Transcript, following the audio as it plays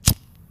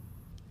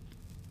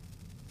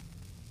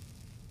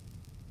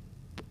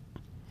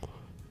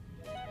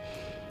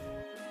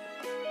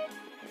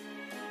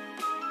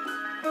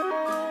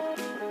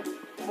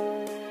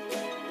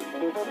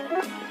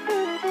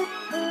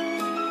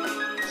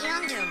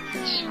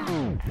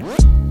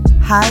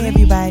Hi,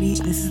 everybody.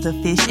 This is the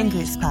Fish and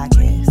Grits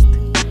podcast.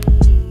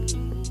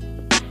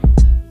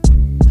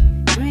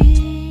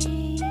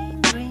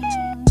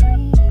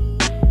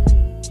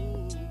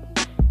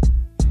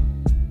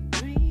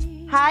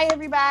 Hi,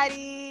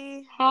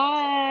 everybody.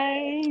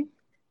 Hi.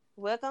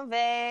 Welcome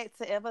back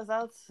to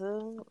episode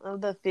 2 of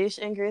the Fish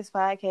and Grits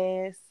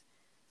podcast.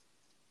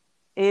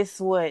 It's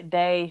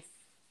day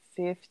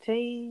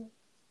 15?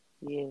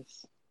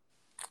 Yes.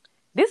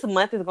 This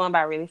month is going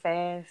by really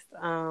fast.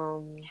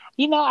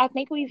 I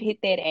think we've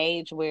hit that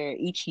age where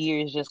each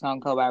year is just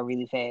going to go by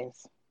really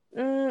fast.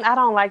 I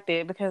don't like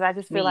that because I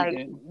just feel Me like,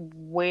 either.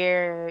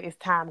 where is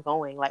time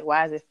going? Like,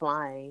 why is it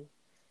flying?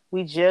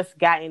 We just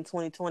got in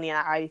 2020 and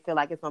I already feel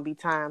like it's going to be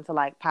time to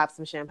like pop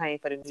some champagne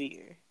for the new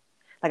year.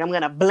 Like, I'm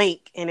going to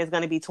blink and it's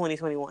going to be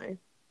 2021.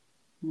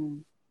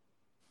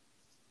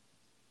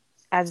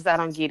 I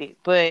don't get it.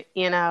 But,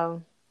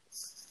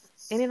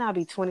 and then I'll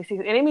be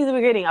 26. And it means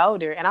we're getting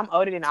older. And I'm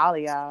older than all of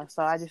y'all.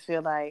 So I just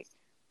feel like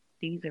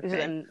These are it's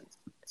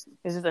facts.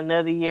 just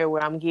another year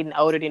where I'm getting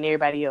older than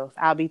everybody else.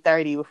 I'll be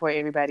 30 before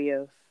everybody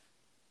else.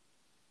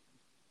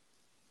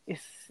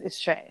 It's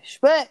trash.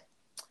 But,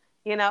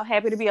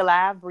 happy to be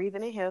alive,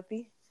 breathing, and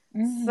healthy.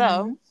 Mm-hmm.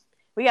 So,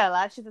 we got a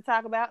lot of shit to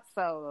talk about.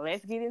 So,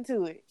 let's get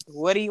into it.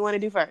 What do you want to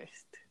do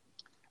first?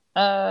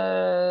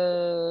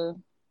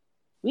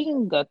 We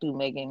can go through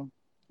Meghan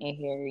and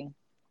Harry.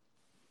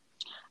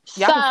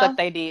 Y'all can suck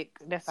they dick.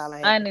 That's all I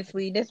have.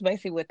 Honestly, that's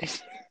basically what they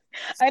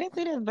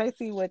honestly, that's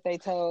basically what they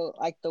told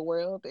like the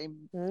world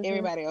and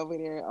everybody over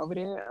there.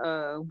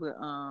 With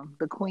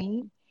the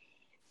Queen.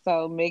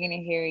 So Meghan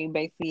and Harry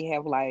basically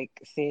have like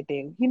said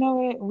that, you know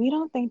what, we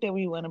don't think that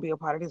we want to be a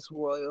part of this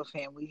royal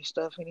family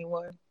stuff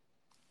anymore.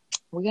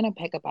 We're gonna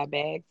pack up our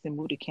bags and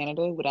move to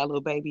Canada with our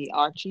little baby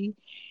Archie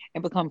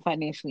and become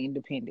financially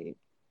independent.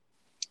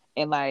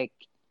 And like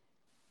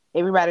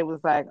everybody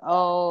was like,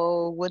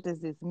 oh, what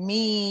does this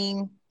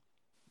mean?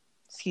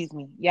 Excuse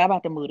me. Y'all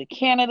about to move to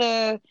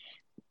Canada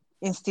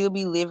and still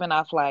be living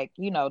off like,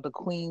 the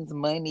Queen's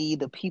money,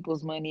 the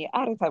people's money,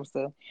 all that type of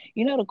stuff.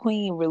 The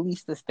Queen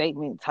released a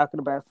statement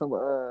talking about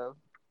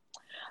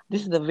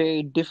this is a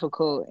very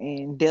difficult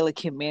and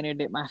delicate manner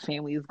that my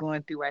family is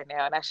going through right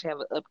now, and I should have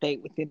an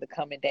update within the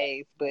coming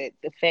days. But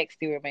the fact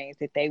still remains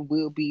that they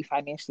will be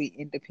financially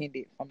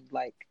independent from,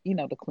 like,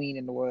 the Queen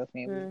and the royal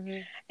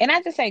family. And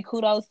I just say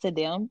kudos to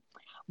them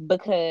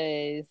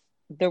because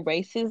the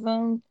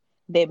racism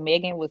that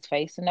Meghan was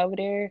facing over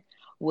there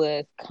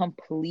was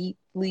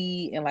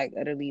completely and like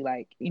utterly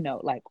like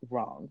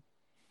wrong.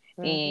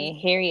 And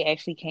Harry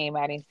actually came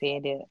out and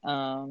said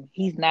that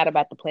he's not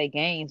about to play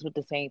games with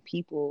the same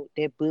people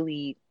that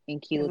bullied and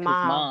killed his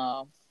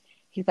mom.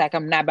 He's like,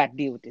 I'm not about to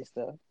deal with this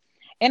stuff.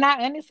 And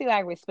I honestly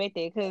like respect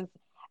it because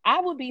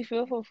I would be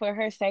fearful for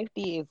her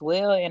safety as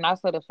well, and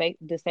also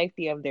the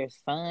safety of their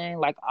son,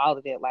 like all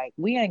of that. Like,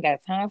 we ain't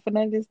got time for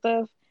none of this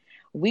stuff.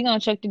 We gonna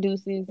chuck the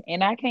deuces,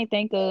 and I can't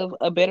think of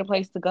a better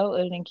place to go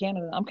other than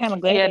Canada. I'm kind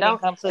of glad they didn't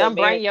come to don't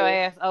America. bring your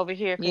ass over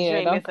here because you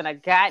ain't missing a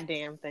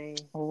goddamn thing.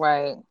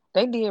 Right.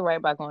 They did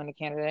right by going to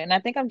Canada. And I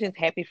think I'm just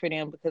happy for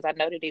them because I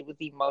know that it was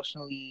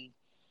emotionally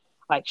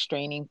like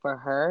straining for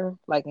her.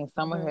 Like in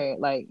some of her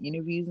like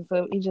interviews and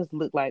stuff, it just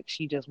looked like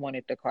she just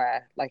wanted to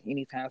cry. Like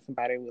anytime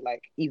somebody would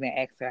like even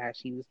ask her how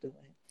she was doing.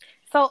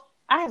 So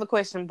I have a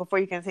question before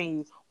you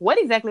continue. What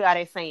exactly are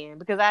they saying?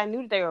 Because I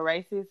knew that they were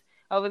racist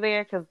over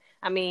there. Because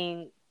I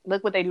mean,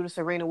 look what they do to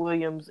Serena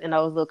Williams in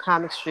those little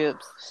comic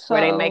strips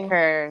where they make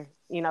her,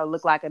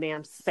 look like a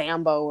damn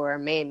Sambo or a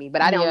mammy.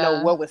 But I don't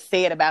know what was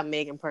said about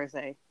Meghan per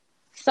se.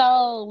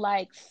 So,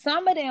 like,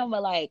 some of them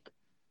are, like,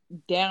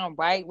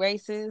 downright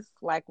racist.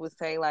 Like, would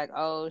say, like,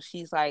 oh,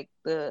 she's, like,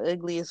 the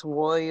ugliest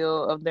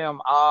royal of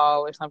them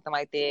all or something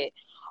like that.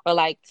 Or,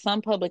 like,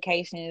 some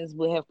publications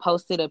would have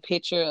posted a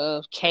picture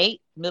of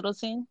Kate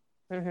Middleton,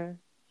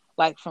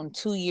 like, from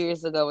 2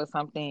 years ago or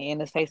something,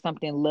 and to say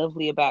something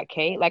lovely about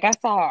Kate. Like, I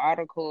saw an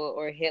article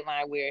or a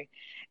headline where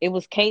it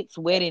was Kate's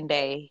wedding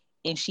day,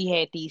 and she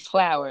had these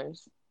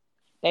flowers.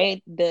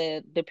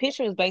 The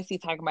picture was basically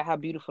talking about how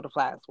beautiful the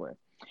flowers were.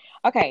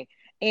 Okay,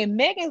 in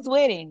Meghan's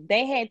wedding,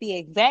 they had the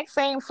exact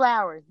same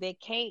flowers that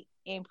Kate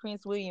and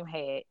Prince William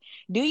had.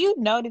 Do you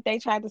know that they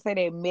tried to say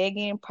that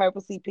Meghan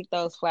purposely picked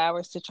those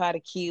flowers to try to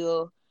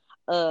kill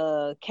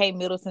Kate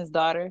Middleton's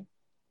daughter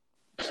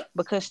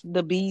because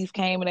the bees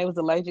came and they was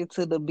allergic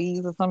to the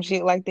bees or some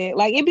shit like that?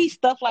 Like, it be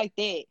stuff like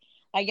that.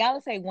 Like, y'all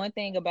would say one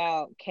thing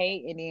about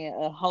Kate and then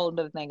a whole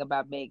other thing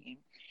about Meghan.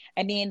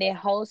 And then that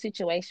whole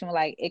situation,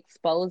 like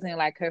exposing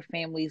like her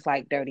family's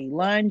like dirty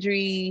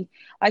laundry,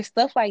 like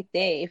stuff like that.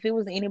 If it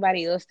was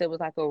anybody else that was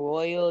like a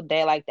royal,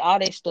 they like all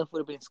that stuff would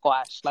have been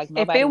squashed. Like If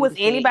nobody it would was have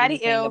said anybody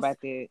anything else about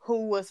that.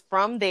 who was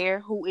from there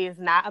who is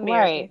not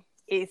American, Right.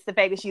 It's the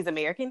fact that she's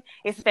American.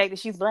 It's the fact that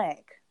she's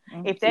black.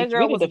 If that It's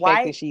girl really was the white,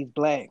 fact that she's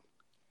black.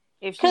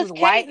 if she was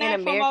white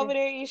and American, from over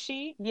there, is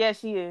she? Yeah,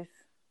 she is.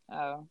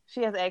 Oh,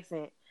 she has an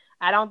accent.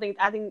 I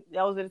think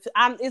those are the two.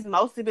 It's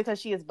mostly because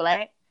she is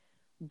black,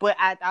 but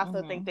I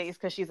also think that it's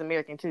because she's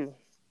American too.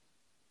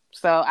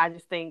 So I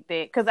just think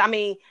that, because I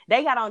mean,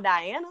 they got on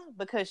Diana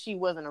because she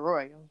wasn't a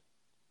royal.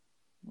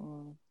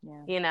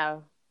 Yeah. You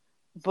know,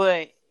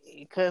 but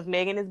because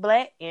Meghan is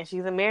black and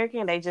she's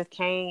American, they just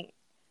can't.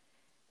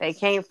 They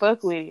can't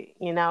fuck with it,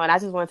 you know. And I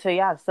just want to tell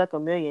y'all to suck a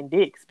million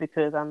dicks,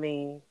 because I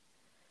mean,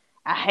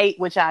 I hate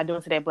what y'all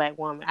doing to that black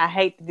woman. I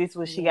hate that this is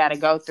what she got to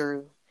go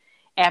through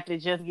after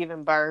just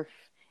giving birth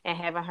and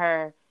having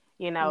her,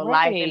 you know,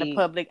 life in the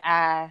public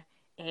eye,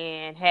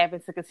 and having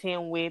to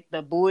contend with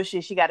the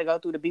bullshit she got to go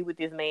through to be with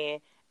this man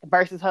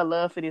versus her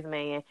love for this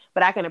man.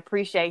 But I can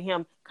appreciate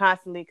him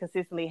constantly,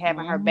 consistently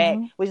having her back,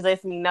 which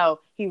lets me know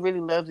he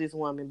really loves this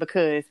woman,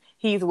 because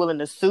he's willing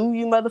to sue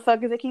you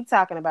motherfuckers that keep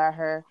talking about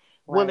her,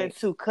 willing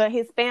to cut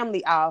his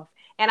family off.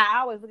 And I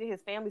always look at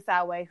his family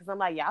sideways, because I'm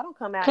like, y'all don't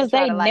come out and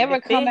try to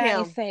like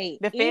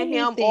defend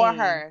him or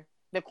her.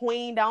 The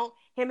queen don't.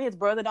 Him and his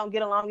brother don't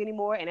get along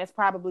anymore, and that's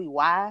probably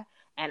why.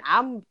 And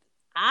I'm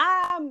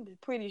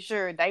pretty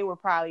sure they were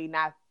probably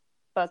not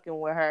fucking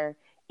with her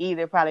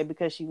either, probably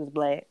because she was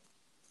black,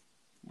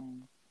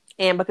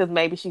 and because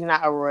maybe she's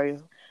not a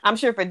royal. I'm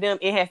sure for them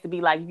it has to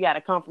be like, you got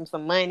to come from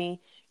some money,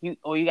 you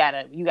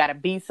gotta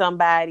be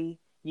somebody,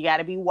 you got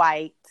to be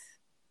white,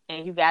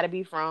 and you got to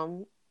be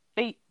from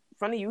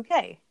the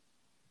UK.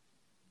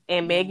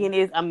 And Meghan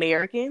is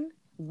American,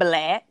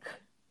 black.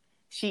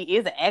 She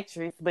is an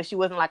actress, but she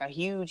wasn't like a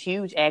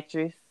huge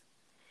actress.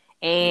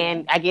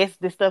 And I guess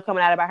the stuff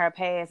coming out about her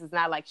past is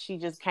not like she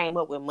just came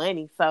up with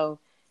money. So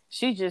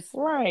she just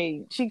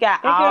she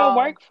got all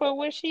work for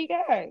what she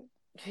got.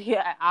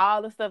 Yeah,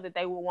 all the stuff that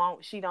they would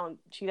want. She don't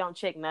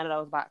check none of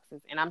those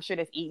boxes, and I'm sure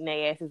that's eating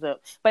their asses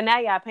up. But now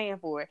y'all paying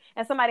for it.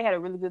 And somebody had a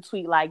really good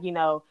tweet, like, you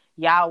know,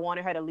 y'all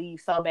wanted her to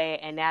leave so bad,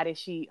 and now that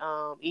she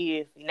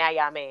is, now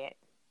y'all mad.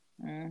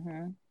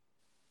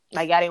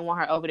 Like, y'all didn't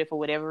want her over there for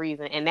whatever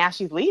reason, and now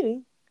she's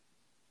leaving,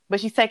 but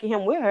she's taking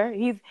him with her.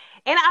 And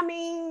I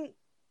mean,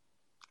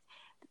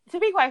 to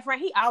be quite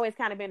frank, he always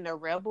kind of been the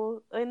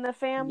rebel in the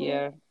family.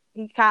 Yeah,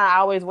 he kind of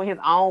always went his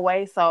own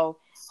way. So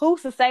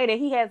who's to say that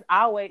he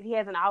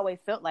hasn't always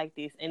felt like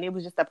this? And it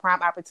was just a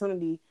prime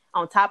opportunity,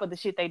 on top of the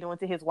shit they doing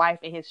to his wife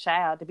and his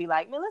child, to be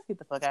like, man, let's get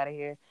the fuck out of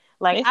here.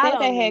 Like, they said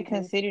they had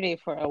considered it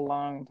for a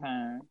long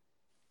time.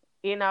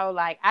 You know,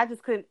 like, I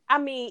just couldn't. I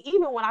mean,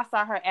 even when I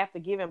saw her after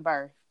giving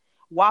birth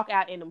walk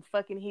out in them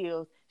fucking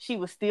heels, she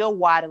was still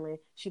waddling.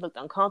 She looked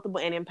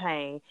uncomfortable and in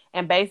pain.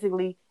 And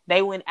basically,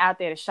 they went out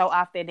there to show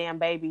off their damn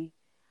baby.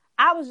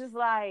 I was just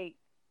like,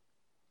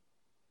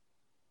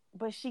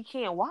 but she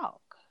can't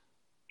walk.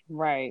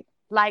 Right.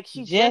 Like,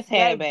 she just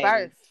gave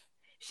birth.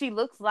 She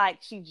looks like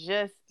she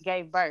just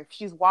gave birth.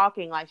 She's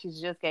walking like she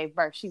just gave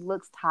birth. She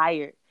looks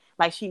tired,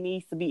 like she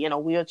needs to be in a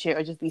wheelchair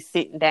or just be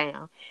sitting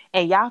down.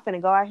 And y'all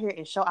finna go out here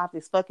and show off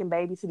this fucking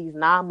baby to these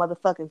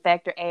non-motherfucking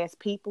factor ass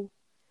people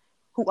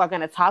who are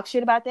gonna talk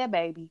shit about that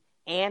baby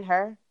and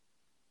her.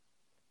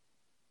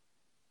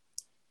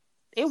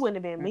 It wouldn't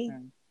have been me.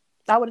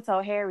 I would have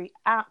told Harry,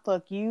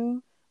 fuck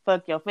you,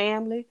 fuck your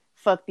family,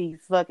 fuck these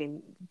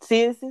fucking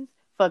citizens,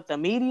 fuck the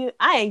media.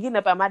 I ain't getting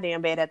up out my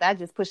damn bed after I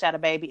just pushed out a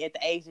baby at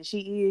the age that she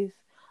is.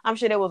 I'm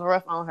sure that was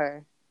rough on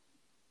her.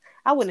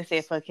 I wouldn't have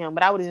said fuck him,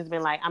 but I would have just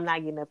been like, I'm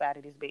not getting up out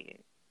of this bed.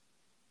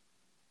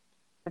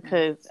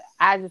 Because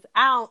I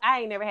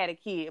ain't never had a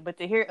kid, but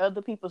to hear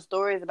other people's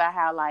stories about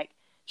how, like,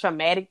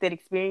 traumatic that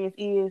experience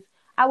is,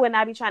 I would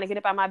not be trying to get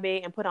up out my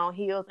bed and put on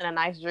heels and a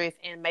nice dress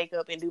and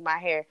makeup and do my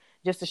hair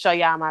just to show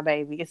y'all my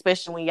baby,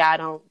 especially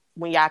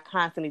when y'all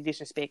constantly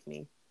disrespect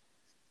me.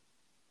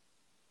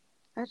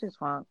 I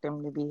just want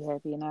them to be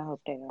happy, and I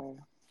hope they are.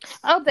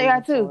 I hope they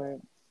are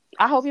too.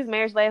 I hope his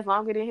marriage lasts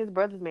longer than his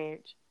brother's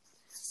marriage.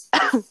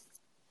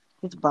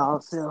 His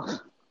bald self.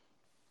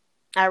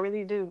 I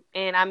really do.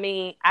 And I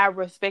mean, I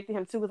respected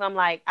him too, because I'm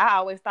like, I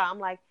always thought, I'm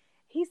like,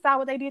 he saw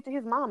what they did to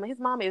his mama. His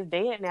mama is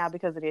dead now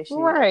because of this shit.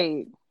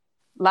 Right.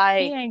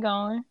 Like, he ain't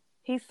going.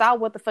 He saw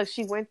what the fuck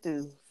she went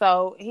through.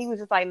 So he was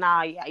just like,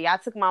 nah, y'all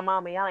took my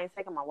mama, y'all ain't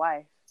taking my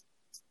wife.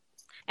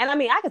 And I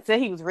mean, I could tell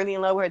he was really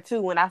in love with her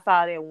too when I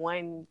saw that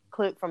one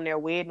clip from their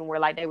wedding where,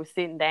 like, they were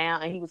sitting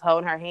down and he was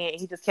holding her hand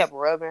and he just kept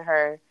rubbing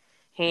her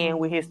hand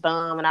with his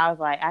thumb. And I was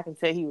like, I can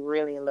tell he was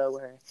really in love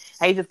with her.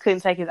 And he just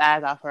couldn't take his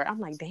eyes off her. I'm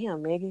like,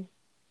 damn, Meghan,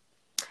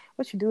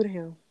 what you do to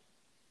him?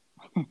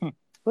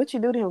 What you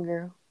do to him,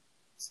 girl?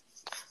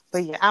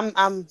 But yeah,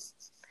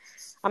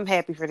 I'm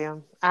happy for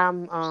them.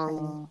 I'm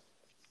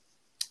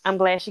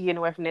glad she's getting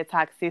away from that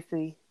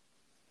toxicity.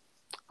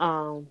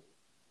 And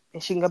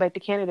she can go back to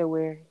Canada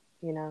where,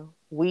 you know,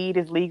 weed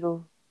is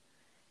legal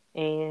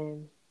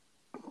and,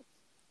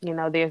 you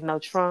know, there's no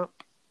Trump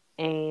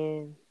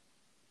and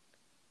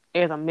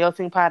there's a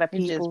melting pot of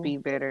people. It just be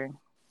better.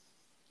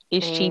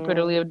 It's cheaper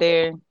to live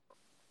there.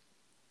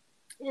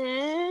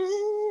 Is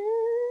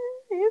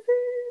it?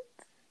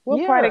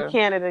 What part of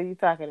Canada are you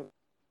talking about?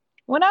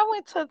 When I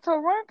went to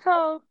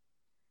Toronto.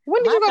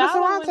 When did you go to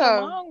Toronto? Went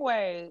a long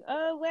way.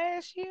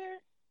 Last year.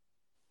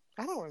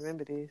 I don't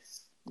remember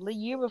this. The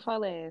year before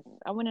last.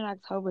 I went in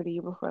October the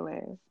year before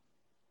last.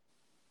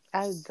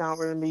 I don't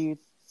remember you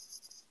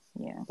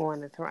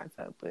going to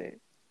Toronto, but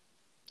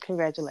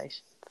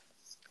congratulations.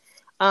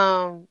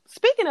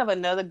 Speaking of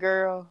another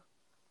girl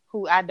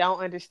who I don't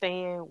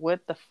understand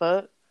what the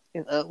fuck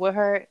is up with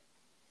her,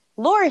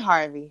 Lori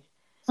Harvey.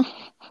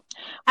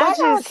 Why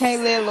y'all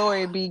can't let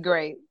Lori be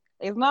great?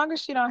 As long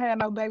as she don't have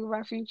no baby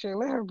by Future,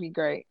 let her be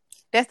great.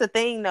 That's the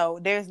thing, though.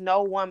 There's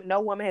no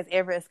woman has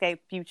ever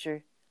escaped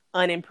Future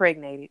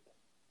unimpregnated.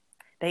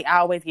 They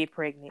always get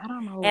pregnant. I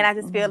don't know. And I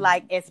just feel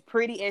like as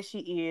pretty as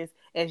she is,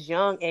 as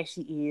young as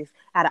she is,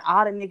 out of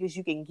all the niggas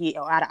you can get,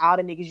 or out of all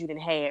the niggas you done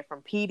had,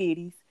 from P.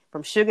 Diddy's,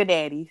 from Sugar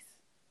Daddies,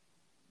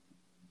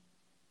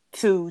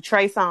 to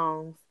Trey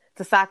Songz,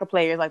 to soccer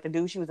players like the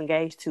dude she was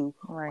engaged to,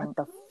 right. What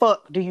the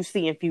fuck do you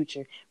see in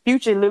Future?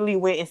 Future literally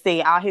went and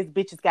said all his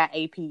bitches got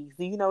APs.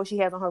 Do you know what she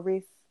has on her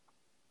wrist?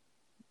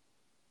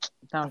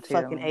 Don't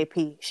tell fucking me.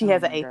 AP. She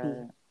has an AP.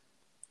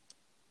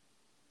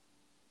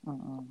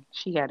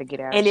 She got to get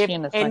out. And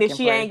if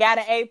she ain't got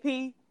an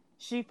AP,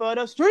 she for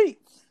the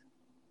streets.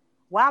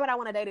 Why would I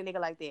want to date a nigga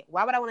like that?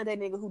 Why would I want to date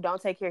a nigga who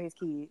don't take care of his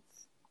kids?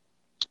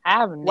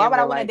 Why would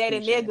I want to date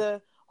a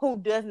nigga who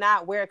does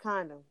not wear a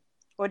condom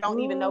or don't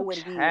even know what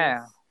it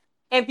is?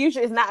 And Future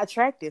is not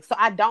attractive, so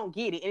I don't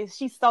get it. And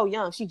she's so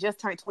young. She just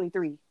turned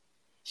 23.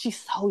 She's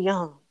so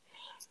young.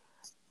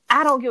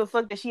 I don't give a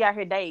fuck that she out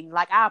here dating.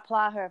 Like, I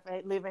applaud her for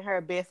living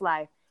her best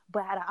life.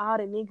 But out of all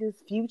the niggas,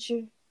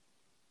 Future,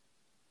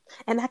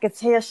 and I could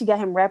tell she got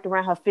him wrapped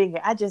around her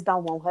finger. I just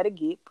don't want her to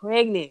get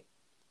pregnant.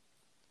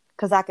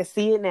 Because I can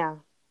see it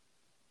now.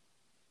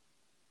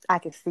 I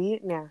can see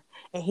it now.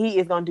 And he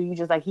is going to do you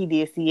just like he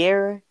did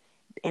Sierra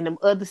and them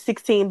other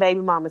 16 baby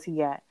mamas he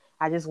got.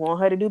 I just want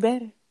her to do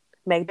better.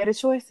 Make better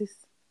choices.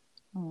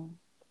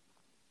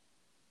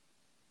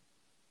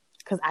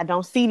 Because I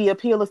don't see the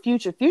appeal of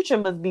Future. Future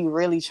must be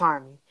really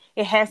charming.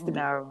 It has to be.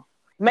 No.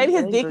 Maybe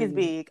his dick is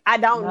big. I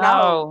don't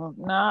know.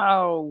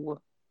 No.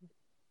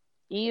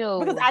 Ew.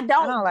 Because I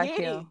don't get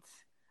it.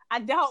 I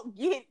don't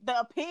get the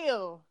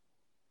appeal.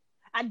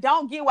 I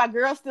don't get why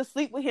girls still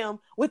sleep with him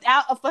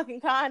without a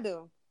fucking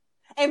condom.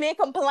 And then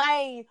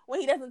complain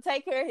when he doesn't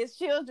take care of his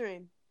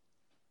children.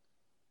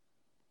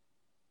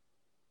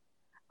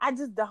 I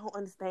just don't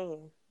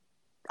understand.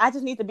 I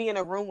just need to be in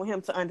a room with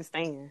him to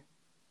understand.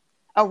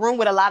 A room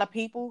with a lot of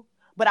people,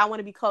 but I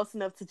want to be close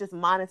enough to just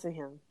monitor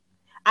him.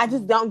 I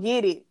just don't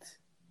get it.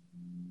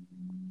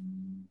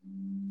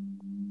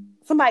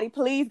 Somebody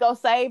please go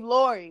save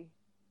Lori.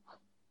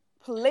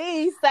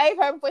 Please save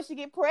her before she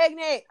get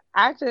pregnant.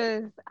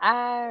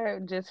 I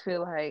just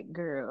feel like,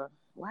 girl,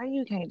 why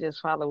you can't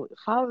just follow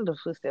the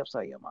footsteps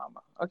of your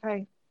mama,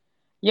 okay?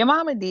 Your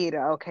mama did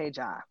an okay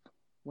job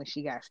when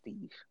she got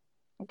Steve,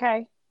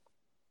 okay?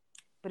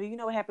 But do you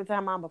know what happened to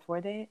her mom before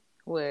that?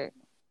 What?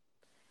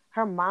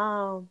 Her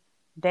mom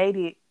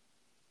dated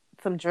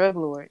some drug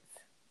lords.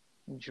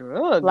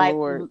 Drug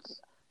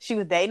lords? She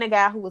was dating a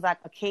guy who was like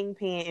a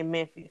kingpin in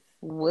Memphis.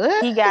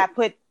 What? He got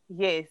put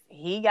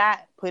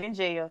in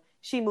jail.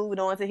 She moved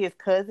on to his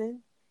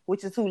cousin,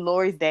 which is who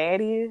Lori's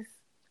dad is.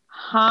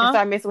 And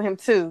started messing with him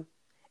too.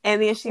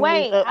 And then she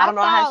moved up. I don't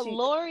know how she...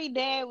 Lori's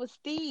dad was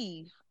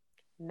Steve.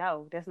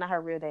 No, that's not her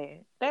real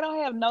dad. They don't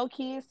have no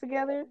kids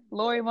together?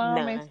 Lori mom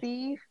and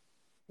Steve?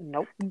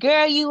 Nope.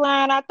 Girl, you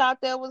lying. I thought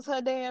that was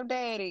her damn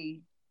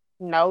daddy.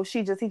 No,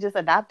 he just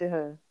adopted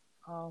her.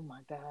 Oh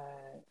my God.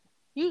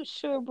 You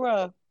sure,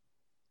 bro?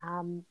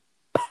 I'm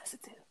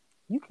positive.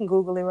 You can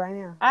Google it right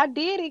now. I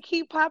did. It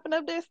keep popping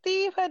up that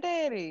Steve, her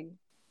daddy.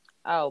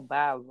 Oh,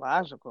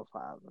 biological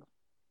father.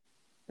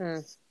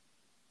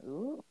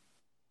 Ooh.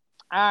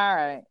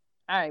 All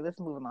right, let's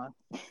move on.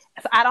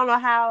 So I don't know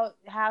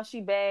how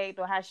she begged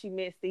or how she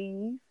met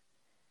Steve,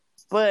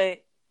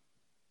 but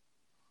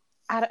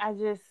I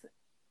just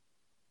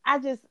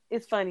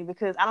it's funny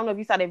because I don't know if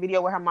you saw that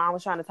video where her mom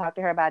was trying to talk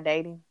to her about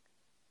dating,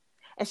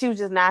 and she was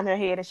just nodding her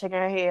head and shaking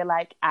her head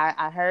like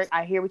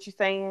I hear what you're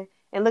saying,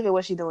 and look at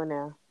what she's doing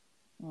now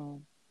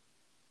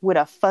with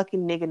a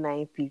fucking nigga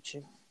named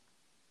Future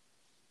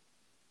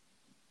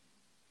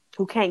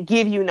who can't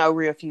give you no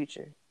real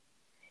future.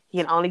 He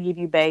can only give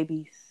you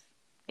babies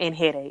and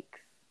headaches.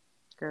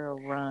 Girl,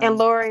 run. And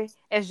Lori,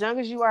 as young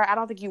as you are, I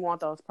don't think you want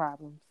those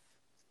problems.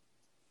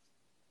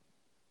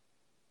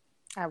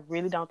 I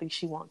really don't think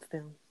she wants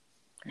them.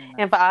 No.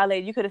 And for all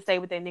that, you could have stayed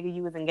with that nigga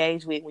you was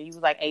engaged with when you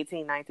was like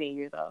 18, 19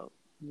 years old.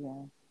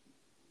 Yeah.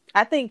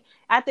 I think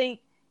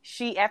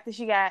she, after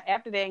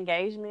the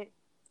engagement,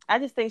 I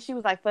just think she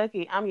was like, fuck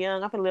it, I'm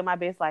young, I'm gonna live my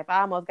best life.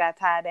 I almost got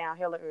tied down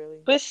hella early.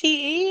 But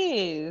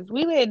she is.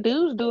 We let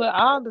dudes do it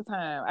all the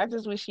time. I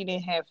just wish she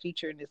didn't have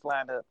Future in this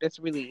lineup. That's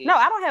really it. No,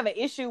 I don't have an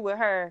issue with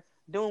her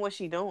doing what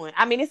she doing.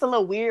 I mean, it's a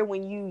little weird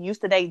when you used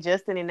to date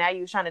Justin and now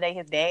you trying to date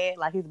his dad,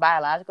 like his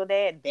biological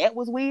dad. That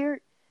was weird.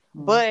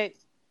 But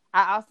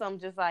I also am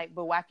just like,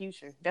 but why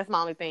Future? That's my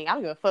only thing. I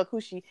don't give a fuck who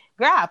she...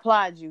 Girl, I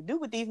applaud you. Do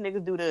what these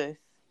niggas do to us.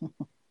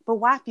 But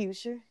why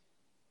Future?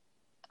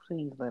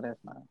 Please let us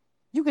know.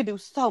 You could do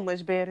so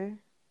much better.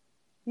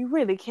 You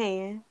really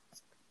can.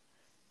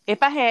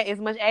 If I had as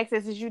much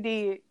access as you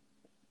did,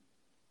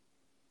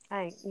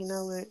 you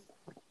know what?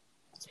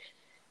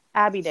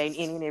 I'd be dating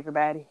any and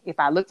everybody. If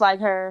I looked like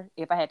her,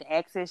 if I had the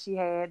access she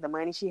had, the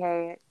money she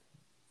had,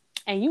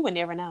 And you would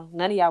never know.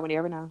 None of y'all would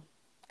ever know.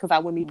 Because I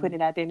wouldn't be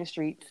putting it out there in the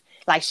streets.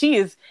 Like, she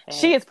is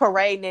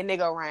parading that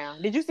nigga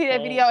around. Did you see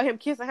that video of him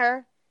kissing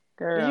her?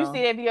 Girl. Did you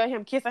see that video of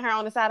him kissing her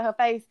on the side of her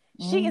face?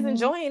 She is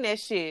enjoying that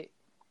shit.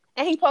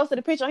 And he posted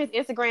a picture on his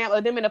Instagram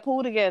of them in the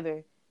pool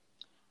together.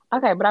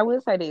 Okay, but I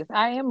will say this.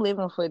 I am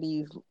living for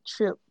these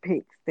trip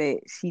pics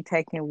that she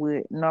taking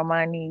with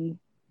Normani.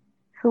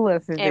 Who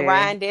else is there?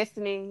 Ryan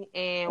Destiny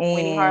and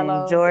Winnie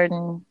Harlow.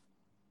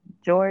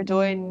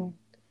 Jordan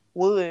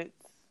Woods.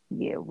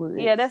 Yeah,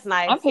 Woods. Yeah, that's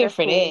nice. I'm here that's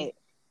for cool. that.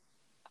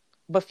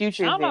 But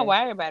Future, I don't know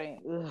why everybody.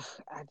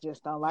 I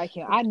just don't like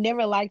him. I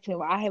never liked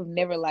him. I have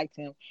never liked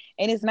him,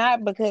 and it's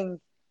not because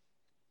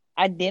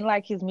I didn't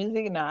like his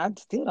music. No, I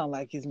still don't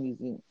like his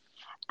music.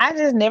 I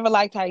just never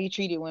liked how he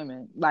treated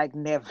women. Like,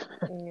 never.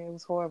 Yeah, it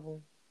was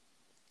horrible.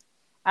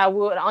 The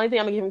only thing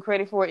I'm gonna give him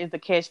credit for is the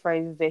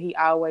catchphrases that he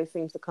always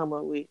seems to come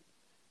up with.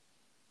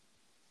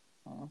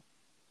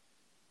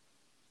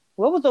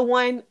 What was the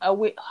one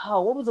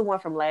what was the one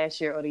from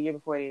last year or the year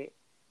before that?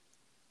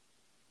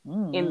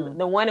 And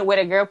the one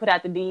where the girl put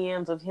out the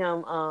DMs of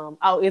him,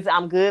 it's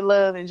I'm good,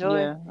 love, and joy.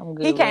 Yeah, I'm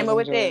good. He came up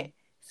with that.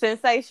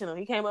 Sensational.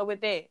 He came up with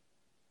that.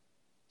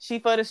 She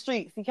for the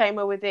streets. He came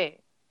up with that.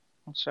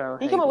 Sure.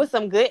 He came up with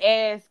some good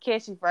ass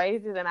catchy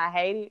phrases, and I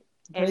hate it.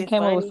 And he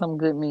came up with some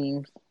good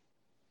memes.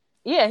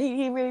 Yeah,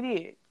 he really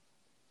did.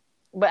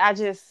 But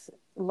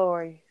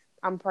Lori,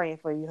 I'm praying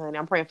for you, honey.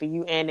 I'm praying for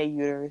you and the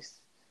uterus.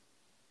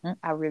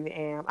 I really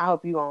am. I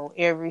hope you on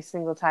every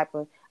single type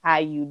of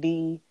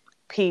IUD,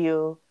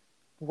 pill,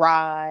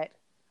 rod,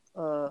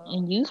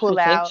 and use pull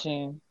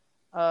protection.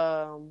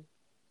 Out.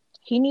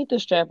 He needs to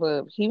strap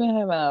up. He been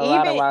having a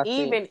lot of lawsuits.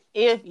 Even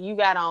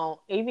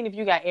if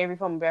you got every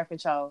form of birth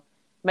control,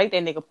 make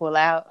that nigga pull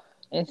out.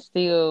 And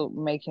still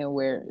make him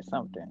wear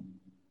something.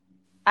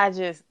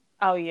 Even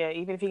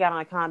if he got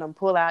on a condom,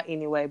 pull out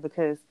anyway,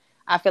 because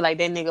I feel like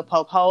that nigga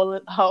poke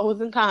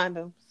holes in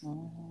condoms.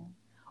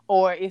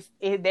 Or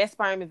that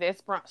sperm is that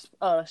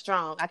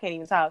strong, I can't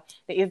even talk,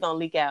 that it's gonna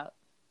leak out.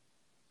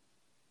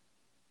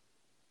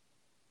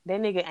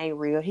 That nigga ain't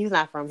real. He's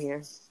not from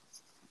here.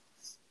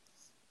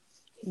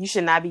 You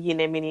should not be getting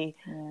that many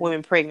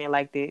women pregnant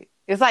like that.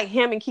 It's like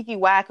him and Kiki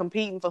Y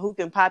competing for who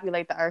can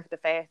populate the earth the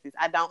fastest.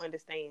 I don't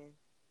understand.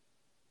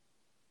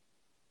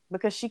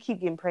 Because she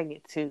keep getting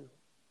pregnant too.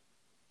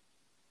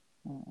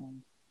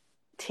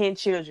 10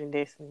 children,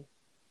 Destiny.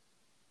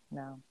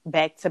 No.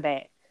 Back to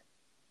back.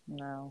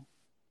 No.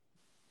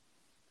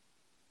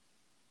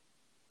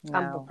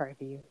 I'm gonna pray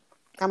for you.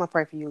 I'm gonna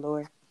pray for you,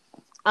 Lord.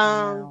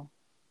 No.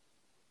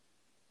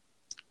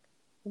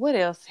 What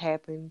else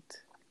happened?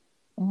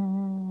 All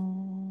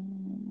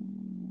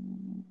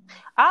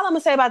I'm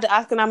gonna say about the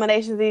Oscar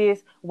nominations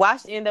is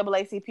watch the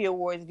NAACP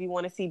awards if you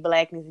want to see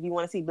blackness, if you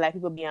want to see black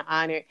people being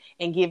honored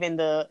and given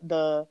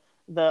the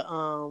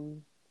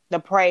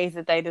praise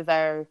that they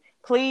deserve.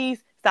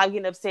 Please stop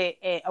getting upset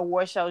at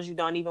award shows you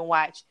don't even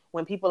watch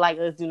when people like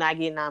us do not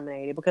get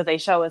nominated, because they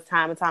show us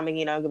time and time again.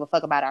 They don't give a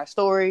fuck about our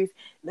stories.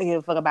 They don't give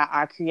a fuck about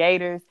our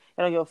creators.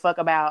 They don't give a fuck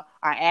about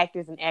our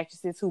actors and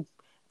actresses who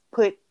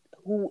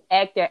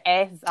act their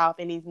asses off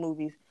in these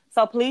movies.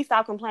 So please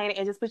stop complaining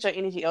and just put your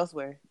energy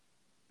elsewhere.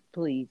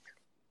 Please.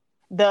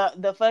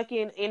 The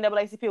fucking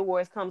NAACP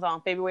Awards comes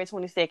on February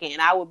 22nd,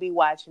 and I will be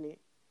watching it.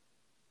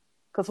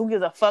 Because who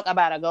gives a fuck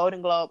about a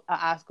Golden Globe, an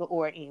Oscar,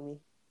 or an Emmy?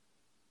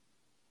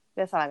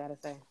 That's all I gotta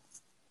say.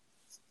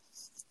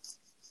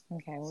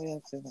 Okay, what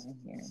else is in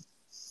here?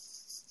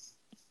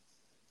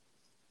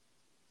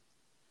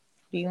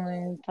 Do you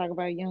want to talk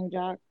about Young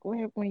Jock? What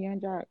happened with Young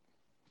Jock?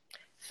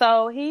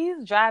 So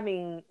he's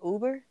driving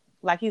Uber,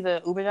 like he's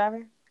an Uber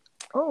driver.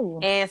 Oh.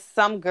 And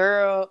some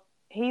girl,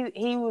 he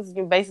was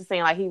basically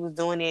saying like he was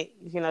doing it,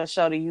 to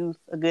show the youth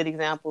a good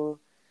example.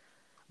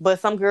 But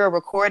some girl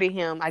recorded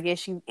him. I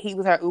guess he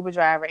was her Uber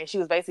driver, and she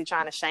was basically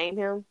trying to shame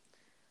him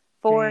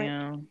for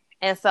it.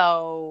 And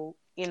so,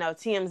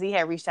 TMZ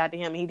had reached out to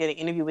him, and he did an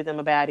interview with him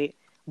about it.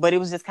 But it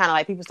was just kind of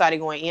like people started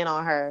going in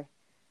on her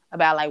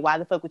about like, why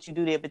the fuck would you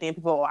do that? But then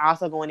people were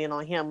also going in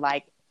on him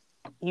like,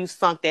 you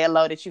sunk that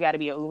low that you got to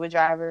be an Uber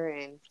driver.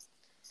 And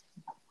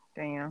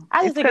damn,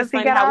 I just think it's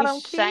funny how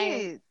we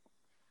shame.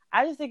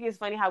 I just think it's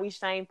funny how we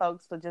shame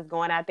folks for just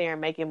going out there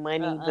and making money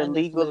the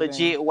legal,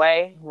 legit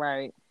way.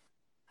 Right.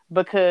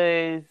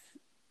 Because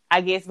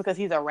I guess because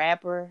he's a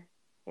rapper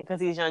and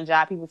because he's Young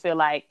Jock, people feel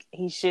like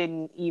he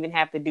shouldn't even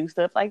have to do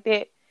stuff like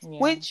that. Yeah.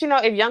 Which,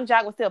 if Young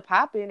Jock was still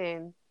popping,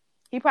 and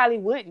he probably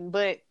wouldn't.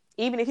 But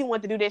even if he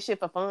wanted to do that shit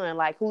for fun,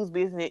 like, whose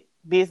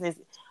business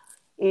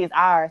is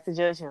ours to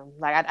judge him?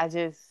 Like, I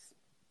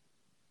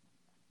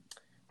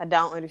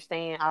don't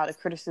understand all the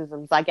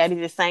criticisms. Like, I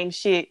did the same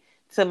shit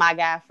to my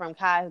guy from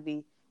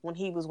Cosby when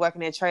he was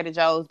working at Trader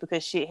Joe's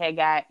because shit had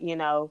got,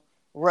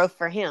 rough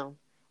for him.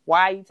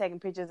 Why are you taking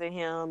pictures of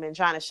him and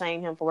trying to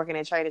shame him for working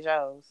at Trader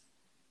Joe's?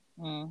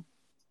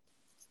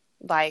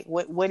 Like,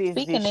 what is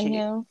Speaking this shit?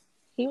 Speaking of him,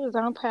 he was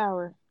on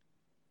Power.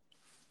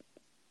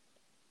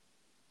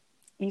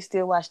 You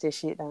still watch this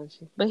shit, don't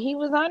you? But he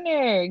was on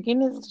there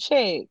getting his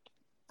check.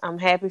 I'm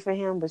happy for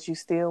him, but you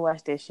still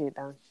watch that shit,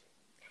 don't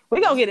you?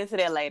 We're gonna get into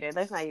that later.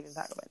 Let's not even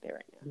talk about that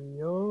right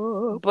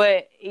now. Yep.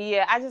 But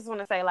yeah, I just want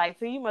to say, like,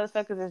 to you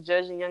motherfuckers that's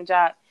judging Young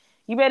Joc,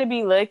 you better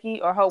be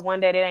lucky or hope one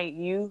day it ain't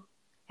you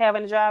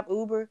having to drive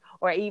Uber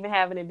or even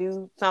having to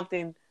do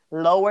something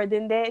lower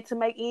than that to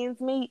make ends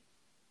meet.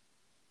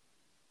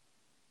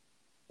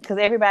 Because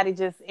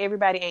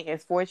everybody ain't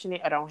as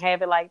fortunate or don't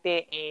have it like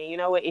that. And you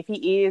know what? If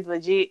he is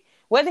legit,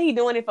 whether he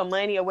doing it for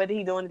money or whether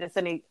he doing it to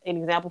set an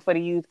example for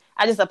the youth,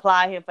 I just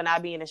applaud him for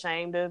not being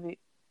ashamed of it.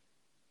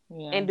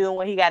 Yeah. And doing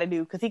what he got to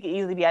do. Because he could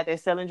easily be out there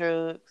selling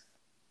drugs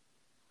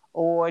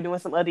or doing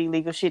some other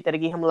illegal shit that'll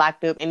get him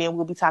locked up. And then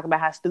we'll be talking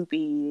about how stupid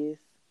he is.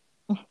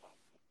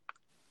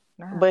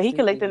 But he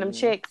collecting them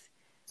checks.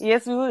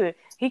 Yes, we would.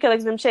 He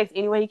collecting them checks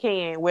any way he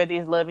can, whether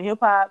it's Love and Hip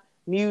Hop,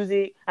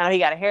 music. I know he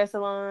got a hair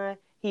salon.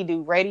 He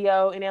do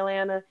radio in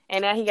Atlanta.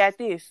 And now he got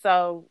this.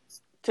 So,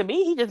 to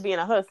me, he just being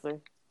a hustler.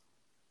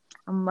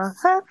 I'm a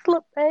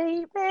hustler,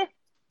 baby.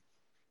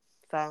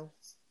 So,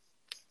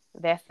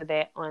 that's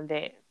that on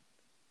that.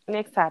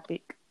 Next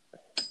topic.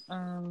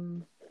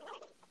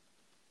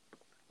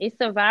 Is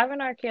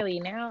Surviving R. Kelly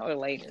now or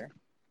later?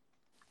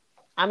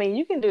 I mean,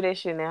 you can do that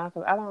shit now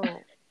because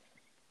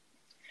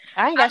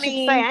I ain't got shit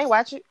to say. I ain't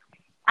watch it.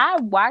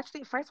 I watched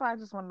it. First of all, I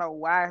just want to know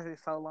why is it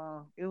so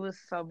long? It was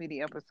so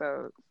many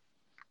episodes.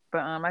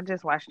 But I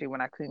just watched it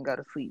when I couldn't go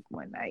to sleep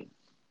one night.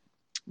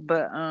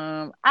 But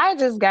I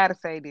just gotta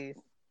say this.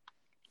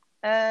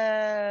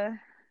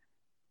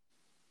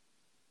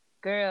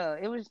 Girl,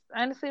 it was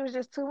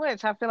just too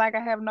much. I feel like I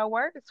have no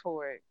words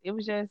for it. It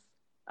was just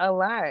a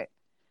lot.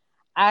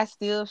 I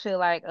still feel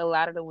like a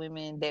lot of the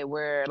women that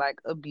were like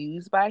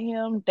abused by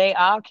him, they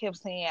all kept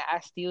saying,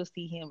 I still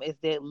see him as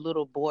that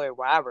little boy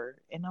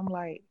Robert. And I'm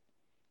like,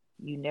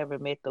 you never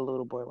met the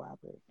little boy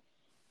Robert.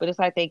 But it's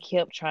like they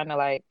kept trying to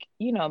like,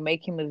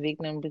 make him a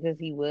victim because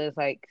he was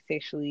like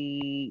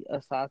sexually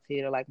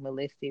assaulted or like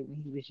molested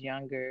when he was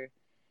younger.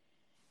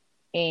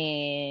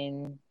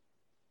 And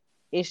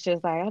it's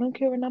just like, I don't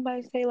care what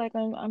nobody say. Like,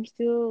 I'm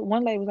still,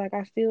 one lady was like,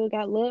 I still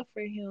got love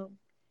for him.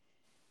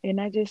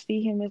 And I just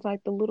see him as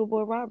like the little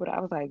boy Robert.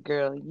 I was like,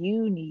 girl,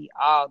 you need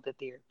all the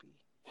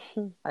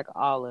therapy. Like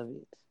all of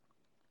it.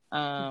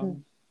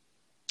 And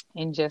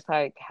just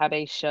like how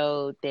they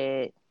showed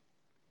that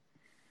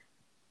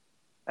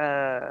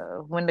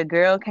when the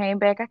girl came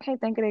back, I can't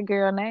think of that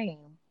girl's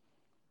name.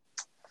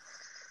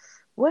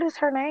 What is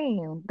her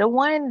name? The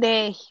one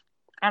that,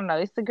 I don't know,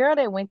 it's the girl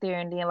that went there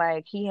and then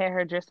like he had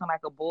her dressing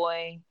like a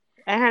boy.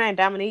 And her name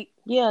Dominique?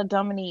 Yeah,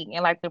 Dominique.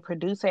 And like the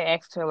producer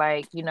asked her,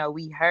 like,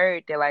 we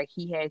heard that like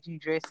he had you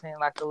dressing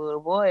like a little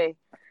boy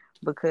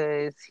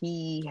because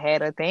he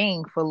had a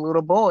thing for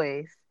little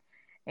boys.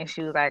 And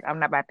she was like, I'm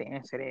not about to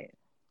answer that.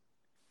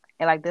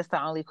 And like that's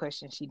the only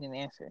question she didn't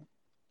answer.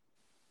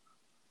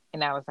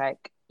 And I was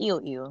like,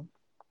 ew.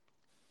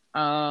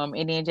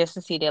 And then just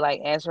to see that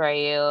like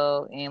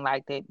Azrael and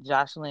like that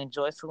Jocelyn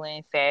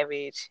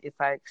Savage is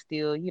like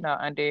still,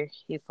 under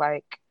his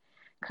like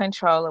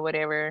control or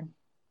whatever.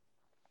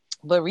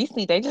 But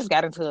recently they just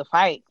got into a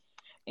fight.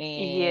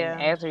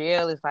 And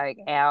Azrael is like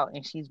out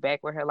and she's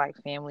back with her like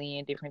family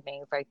and different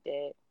things like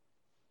that.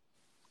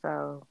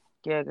 So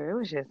yeah,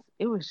 girl,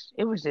 it was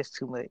just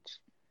too much.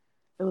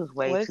 It was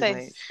way too much. What did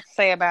they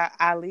say about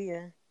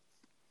Aaliyah?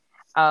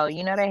 Oh,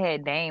 they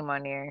had Dame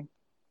on there.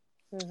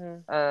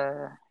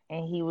 Mm-hmm.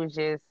 And he was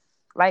just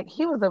like,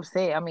 he was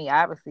upset. I mean,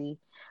 obviously,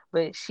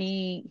 but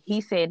he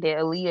said that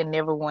Aaliyah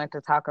never wanted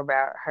to talk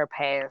about her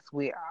past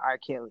with R.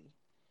 Kelly,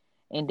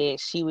 and that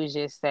she would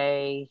just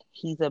say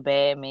he's a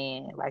bad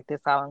man. Like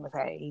that's all I'm gonna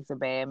say. He's a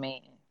bad man,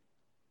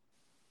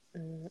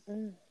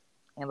 and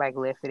like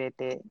left it at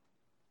that.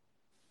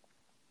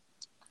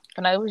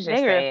 And it was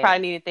just they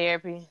probably needed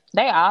therapy.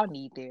 They all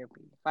need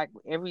therapy. Like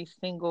every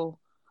single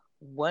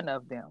one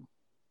of them,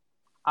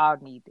 all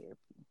need therapy.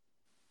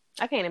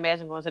 I can't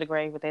imagine going to the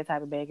grave with that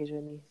type of baggage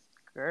with me.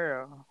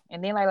 Girl.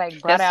 And then like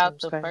brought out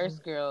the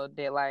first girl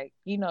that like,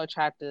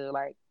 tried to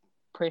like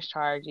press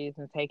charges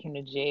and take him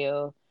to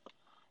jail.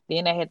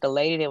 Then they had the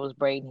lady that was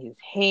braiding his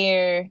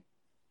hair.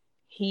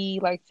 He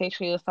like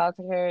sexually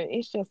assaulted her.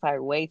 It's just like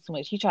way too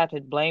much. He tried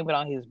to blame it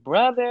on his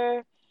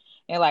brother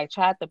and like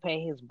tried to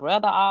pay his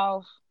brother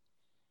off.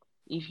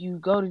 If you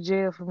go to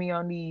jail for me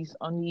on these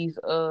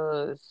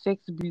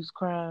sex abuse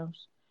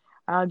crimes,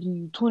 I'll give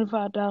you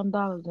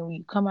 $25,000 and when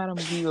you come out, I'm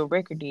gonna give you a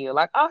record deal.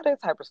 Like all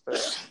that type of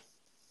stuff.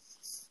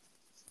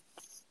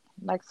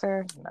 Like,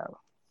 sir, no.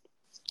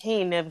 He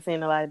ain't never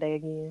seen the light of day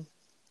again.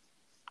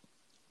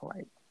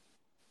 Like,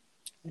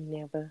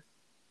 never,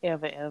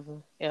 ever.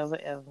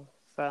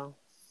 So,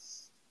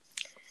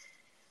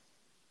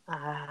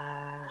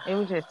 it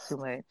was just too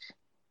much.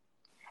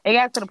 It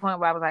got to the point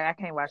where I was like, I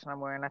can't watch no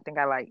more, and I think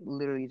I like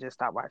literally just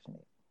stopped watching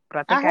it.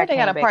 But I heard they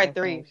got a part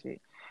 3.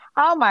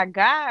 Oh my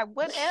God,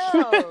 what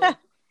else?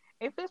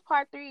 If it's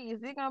part 3,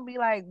 is it gonna be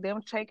like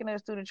them taking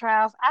us through the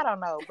trials? I don't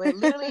know, but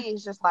literally,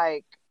 it's just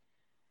like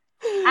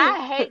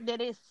I hate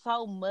that it's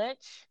so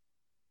much,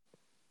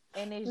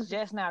 and it's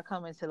just not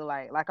coming to the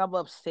light. Like I'm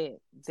upset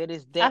that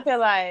it's that. I feel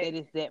like that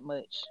it's that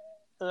much.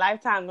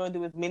 Lifetime gonna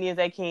do as many as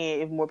they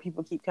can if more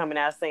people keep coming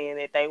out saying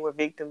that they were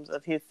victims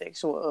of his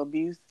sexual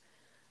abuse.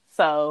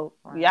 So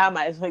y'all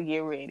might as well get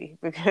ready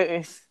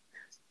because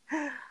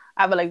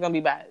I feel like it's gonna be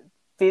about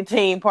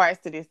 15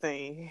 parts to this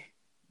thing.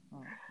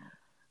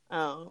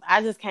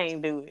 I just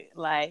can't do it.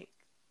 Like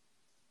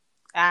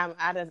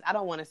I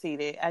don't want to see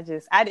that.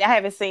 I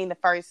haven't seen the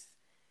first.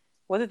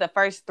 Was it the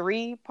first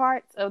 3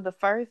 parts of the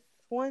first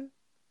one?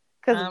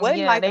 Because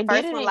wasn't like the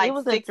first one like it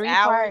was 6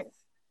 hours?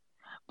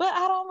 But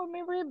I don't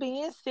remember it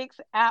being 6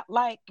 hours.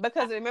 Like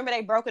because remember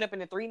they broke it up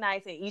into 3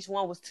 nights and each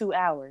one was 2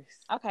 hours.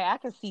 Okay, I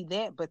can see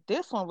that, but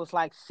this one was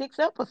like 6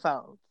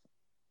 episodes.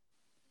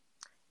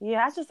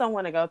 Yeah, I just don't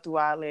want to go through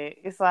all that.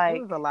 It's like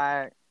it was a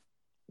lot.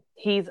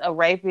 He's a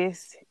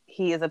rapist.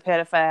 He is a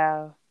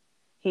pedophile.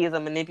 He is a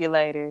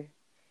manipulator,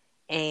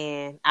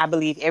 and I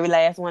believe every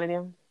last one of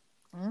them.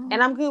 Mm-hmm.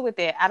 And I'm good with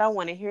that. I don't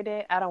want to hear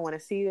that. I don't want to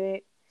see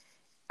that.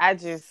 I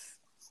just.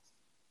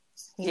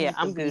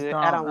 I'm good.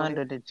 I don't want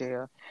under the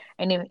jail.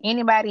 And if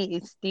anybody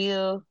is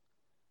still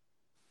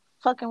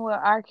fucking with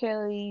R.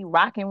 Kelly,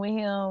 rocking with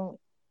him,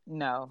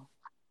 no.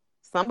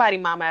 Somebody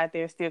mama out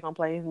there still gonna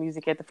play his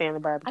music at the family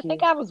barbecue. I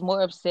think I was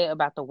more upset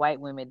about the white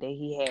women that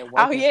he had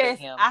working for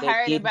him. I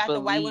heard about the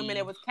white women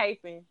that was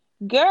caping.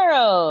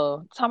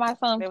 Girl, tell my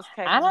son,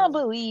 I don't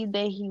believe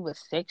that he was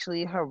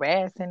sexually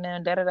harassing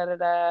them.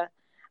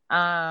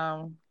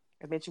 I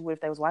bet you would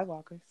if they was White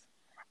Walkers.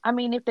 I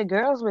mean, if the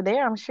girls were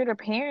there, I'm sure the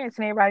parents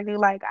and everybody do.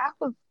 Like,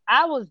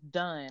 I was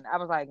done. I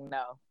was like,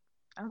 no.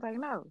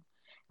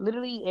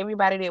 Literally,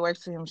 everybody that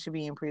works for him should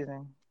be in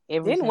prison.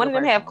 Didn't one of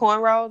them have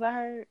cornrows? I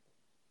heard.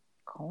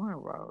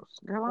 Cornrows,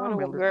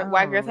 girl.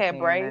 White girls had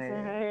braids in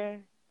her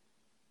hair.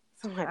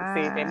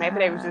 Somebody said that. Maybe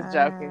they was just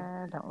joking.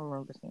 I don't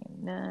remember seeing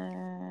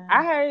none.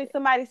 I heard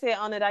somebody said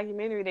on the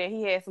documentary that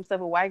he had some stuff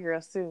with white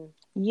girls too.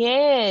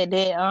 Yeah,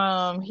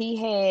 that he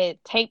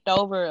had taped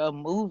over a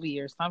movie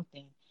or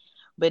something.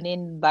 But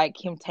then,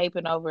 like, him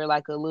taping over,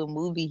 like, a little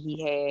movie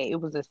he had, it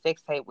was a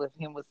sex tape with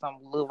him with some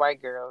little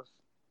white girls.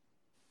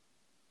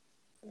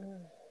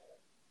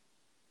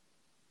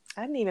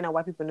 I didn't even know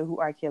why people knew who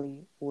R.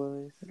 Kelly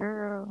was.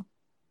 Girl.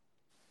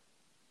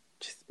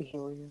 Just be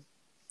here with him.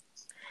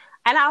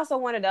 And I also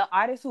wanted the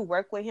artists who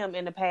worked with him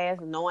in the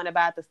past, knowing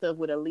about the stuff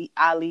with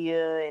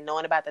Aaliyah and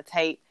knowing about the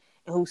tape,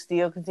 and who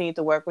still continue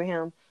to work with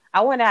him.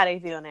 I wonder how they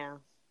feel now.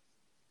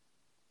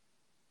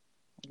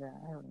 Yeah,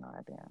 I have no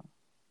idea.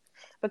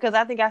 Because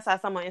I think I saw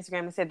someone on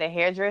Instagram that said the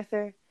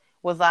hairdresser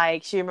was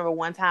like, she remember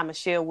one time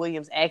Michelle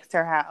Williams asked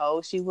her how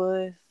old she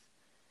was.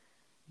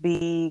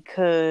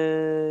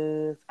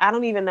 Because I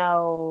don't even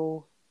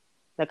know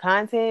the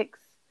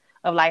context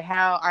of like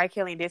how R.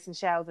 Kelly and Destiny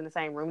Child was in the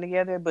same room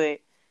together.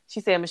 But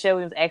she said Michelle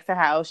Williams asked her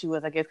how old she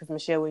was, I guess because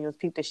Michelle Williams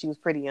peeped that she was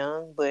pretty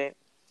young. But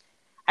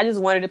I just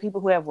wonder the people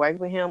who have worked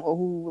with him or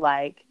who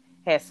like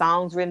had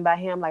songs written by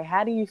him, like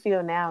how do you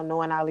feel now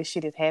knowing all this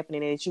shit is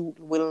happening and that you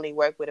willingly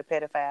work with a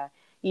pedophile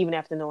even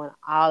after knowing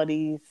all of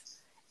these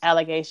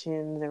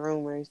allegations and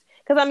rumors?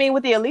 Because I mean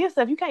with the Aaliyah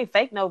stuff, you can't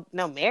fake no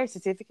marriage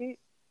certificate.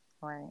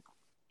 Right.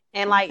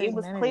 And like it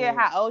was clear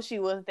how old she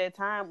was at that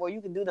time, or you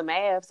can do the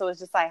math. So it's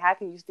just like, how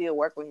can you still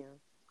work with him?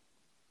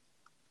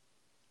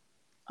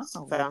 I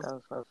don't know what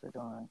those folks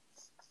are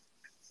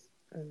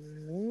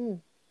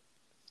doing.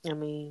 I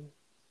mean,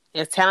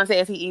 as talented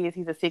as he is,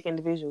 he's a sick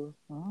individual.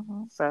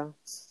 Mm-hmm. So,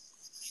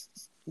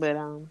 but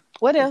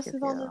what else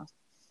is on the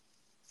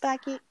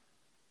docket?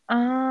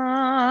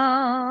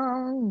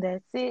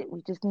 That's it.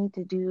 We just need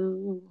to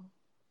do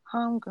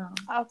Homegrown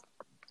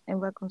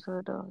and Welcome to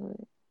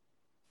Adulthood.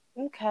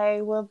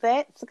 Okay, well,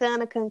 that's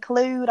gonna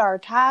conclude our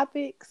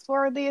topics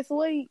for this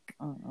week.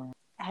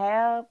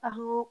 Have a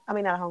home. I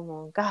mean, not a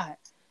homegrown. God,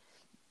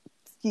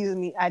 excuse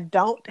me. I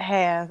don't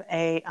have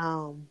a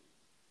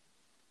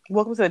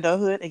Welcome to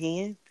Adulthood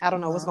again. I don't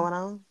know what's going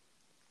on.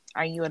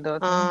 Are you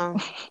adult?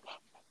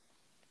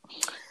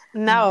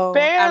 No,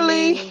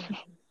 barely.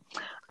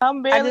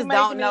 I'm barely. I just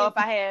don't know if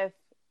I have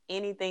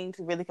anything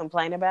to really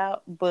complain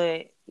about.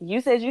 But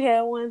you said you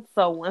had one,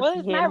 so once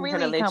again, I'm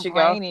gonna let you go.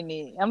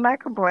 I'm not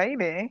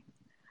complaining.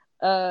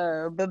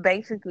 But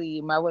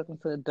basically, my Welcome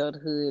to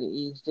Adulthood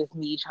is just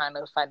me trying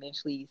to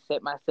financially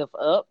set myself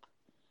up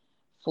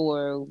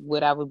for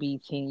what I would be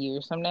 10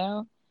 years from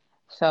now.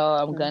 So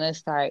I'm gonna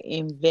start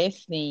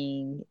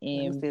investing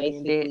in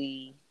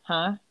basically,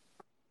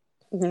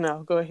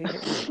 No, go ahead.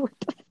 What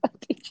the fuck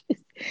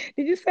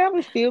did you say I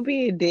would still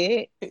be in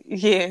debt?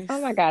 Yes.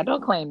 Oh my God,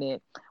 don't claim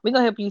that. We're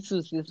gonna help you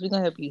too, sis. We're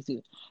gonna help you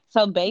too.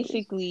 So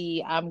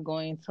basically, I'm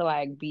going to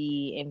like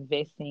be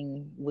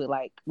investing with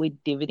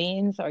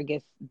dividends, or I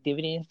guess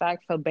dividend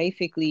stocks. So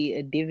basically,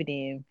 a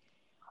dividend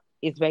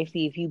is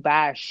basically if you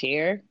buy a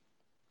share,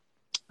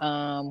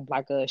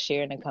 like a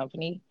share in a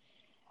company,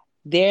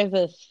 there's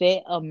a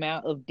set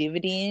amount of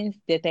dividends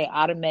that they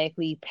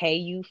automatically pay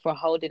you for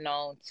holding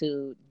on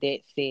to that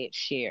said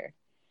share.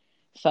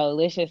 So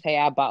let's just say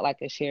I bought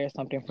like a share of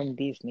something from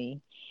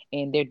Disney,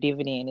 and their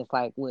dividend is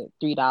like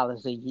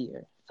 $3 a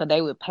year. So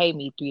they would pay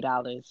me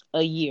 $3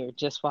 a year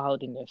just for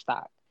holding their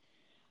stock.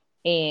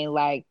 And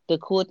like the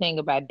cool thing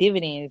about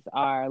dividends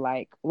are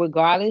like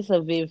regardless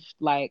of if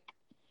like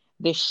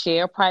the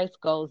share price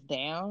goes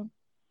down,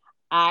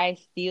 I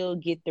still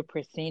get the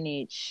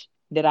percentage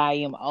that I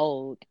am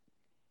owed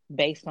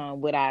based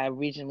on what I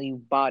originally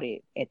bought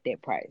it at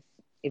that price,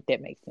 if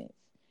that makes sense.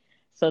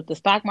 So if the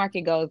stock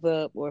market goes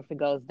up or if it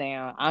goes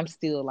down, I'm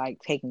still like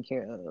taken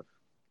care of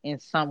in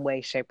some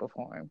way, shape, or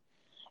form.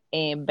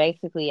 And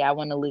basically, I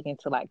want to look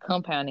into like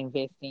compound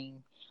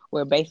investing,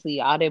 where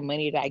basically all that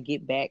money that I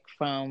get back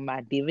from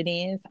my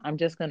dividends, I'm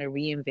just going to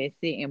reinvest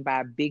it and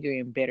buy bigger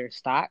and better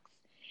stocks.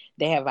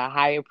 They have a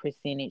higher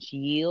percentage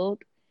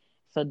yield.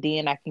 So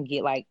then I can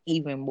get like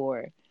even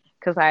more.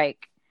 Cause like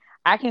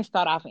I can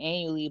start off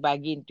annually by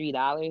getting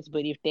 $3,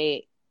 but if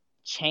that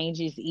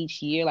changes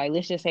each year, like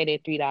let's just say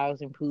that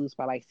 $3 improves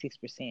by like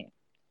 6%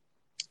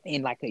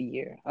 in like a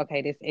year.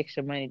 Okay, that's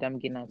extra money that I'm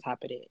getting on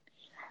top of that.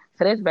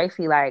 So that's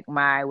basically like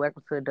my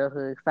welcome to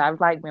adulthood. So I've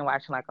like been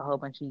watching like a whole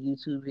bunch of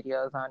YouTube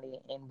videos on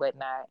it and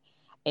whatnot.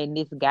 And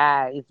this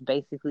guy is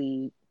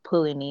basically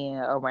pulling in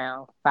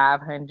around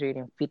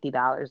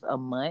 $550 a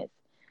month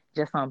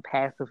just on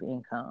passive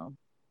income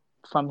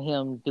from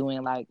him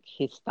doing like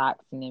his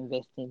stocks and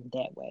investing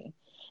that way.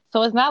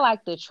 So it's not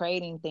like the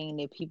trading thing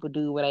that people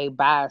do where they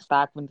buy a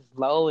stock when it's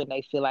low and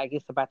they feel like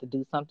it's about to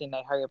do something,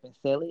 they hurry up and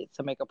sell it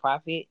to make a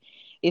profit.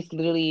 It's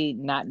literally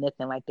not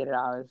nothing like that at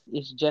all.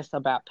 It's just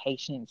about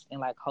patience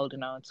and like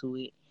holding on to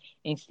it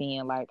and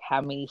seeing like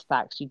how many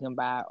stocks you can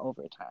buy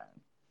over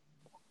time.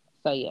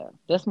 So yeah,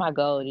 that's my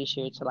goal this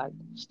year to like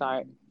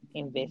start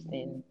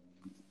investing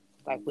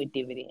like with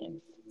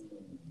dividends.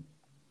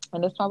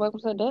 And that's my welcome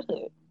to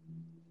adulthood.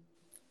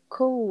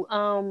 Cool.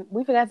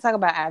 We forgot to talk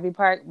about Ivy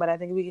Park, but I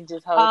think we can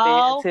just hold that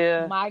Oh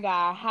until my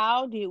God,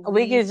 how did we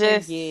we can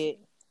just. forget?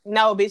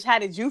 No, bitch. How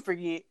did you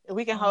forget?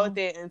 We can hold Uh,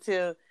 that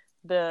until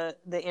the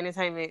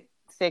entertainment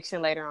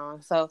section later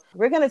on. So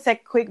we're gonna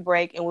take a quick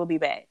break and we'll be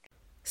back.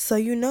 So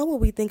you know what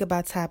we think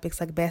about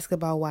topics like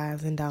basketball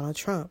wives and Donald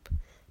Trump,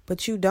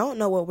 but you don't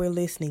know what we're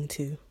listening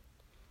to.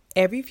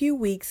 Every few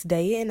weeks,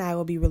 Daya and I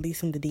will be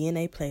releasing the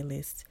DNA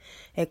playlist,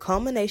 a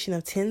culmination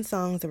of 10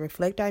 songs that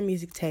reflect our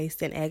music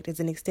taste and act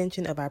as an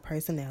extension of our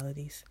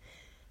personalities.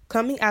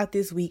 Coming out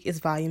this week is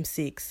Volume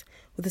 6,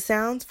 with the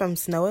sounds from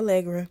Snow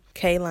Allegra,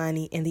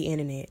 Kehlani, and the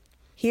Internet.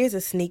 Here's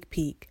a sneak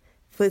peek,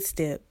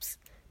 Footsteps,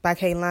 by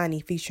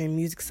Kehlani featuring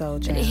Music Soul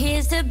Child. You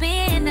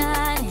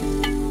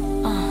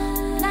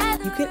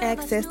can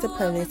access the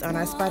playlist on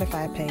our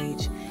Spotify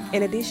page,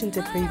 in addition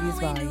to previous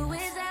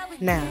volumes.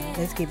 Now,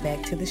 let's get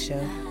back to the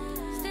show.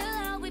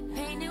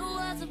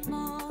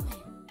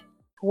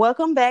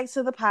 Welcome back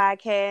to the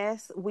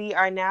podcast. We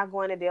are now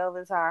going to delve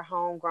into our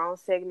homegrown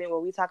segment where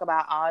we talk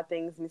about all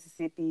things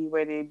Mississippi,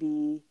 whether it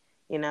be,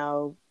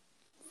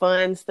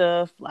 fun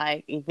stuff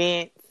like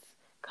events,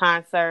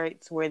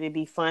 concerts, whether it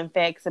be fun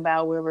facts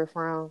about where we're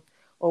from,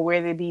 or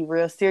whether it be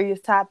real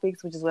serious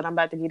topics, which is what I'm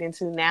about to get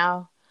into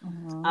now.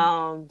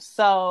 Mm-hmm.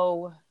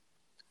 So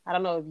I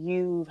don't know if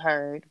you've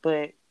heard,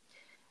 but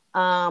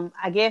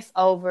I guess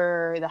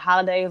over the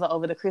holidays or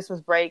over the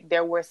Christmas break,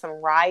 there were some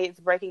riots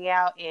breaking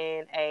out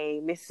in a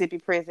Mississippi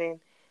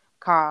prison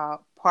called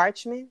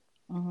Parchman,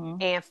 mm-hmm.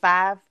 and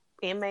 5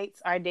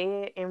 inmates are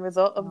dead in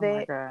result of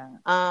that. My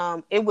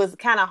God. It was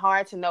kind of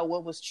hard to know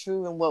what was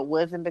true and what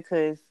wasn't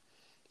because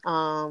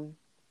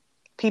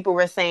people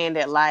were saying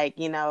that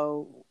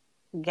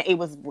it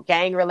was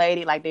gang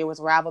related, like there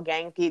was rival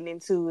gangs getting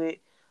into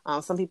it.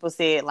 Some people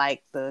said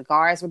like the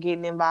guards were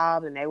getting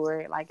involved and they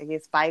were like, I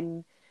guess,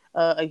 fighting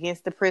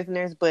against the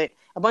prisoners, but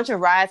a bunch of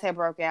riots had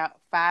broke out.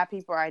 5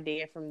 people are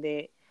dead from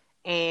that.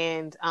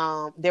 And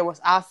there was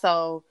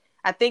also,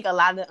 I think a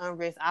lot of the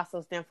unrest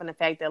also stemmed from the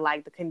fact that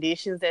like the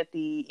conditions that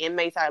the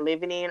inmates are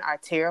living in are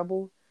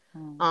terrible.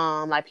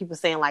 Like people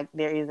saying like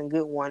there isn't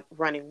good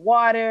running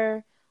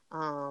water.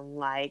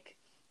 Like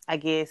I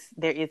guess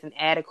there isn't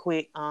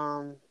adequate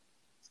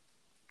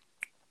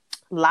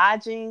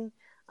lodging.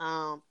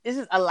 This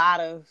is a lot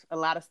of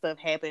stuff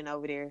happening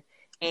over there.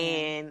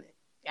 And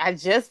I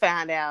just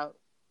found out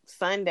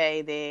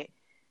Sunday that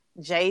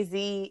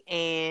Jay-Z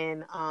and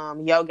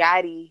Yo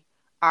Gotti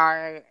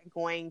are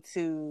going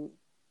to,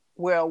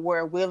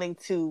 we're willing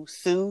to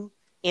sue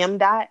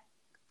MDOT,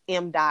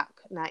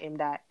 not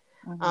MDOT,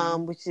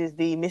 mm-hmm. Which is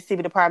the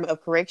Mississippi Department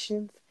of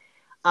Corrections,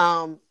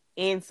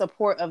 in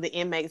support of the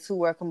inmates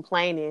who are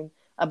complaining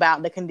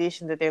about the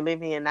conditions that they're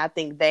living in. I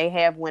think they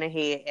have went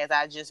ahead, as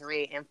I just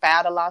read, and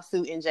filed a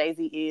lawsuit, and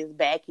Jay-Z is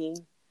backing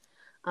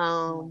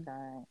oh my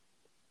God.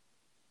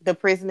 The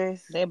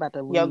prisoners. They about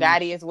to lose. Yo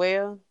Gotti as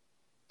well.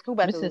 Who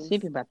about Mississippi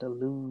to lose? About to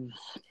lose.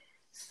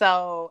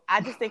 So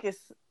I just think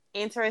it's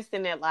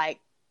interesting that like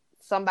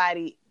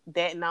somebody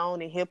that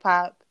known in hip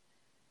hop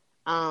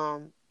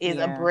is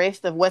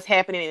abreast of what's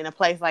happening in a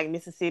place like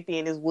Mississippi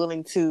and is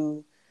willing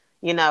to,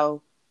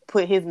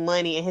 put his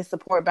money and his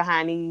support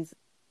behind these,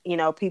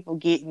 people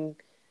getting,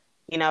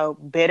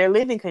 better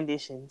living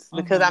conditions.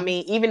 Because I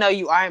mean, even though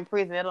you are in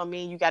prison, that don't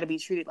mean you got to be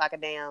treated like a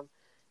damn,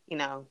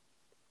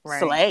 right.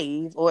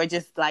 slave, or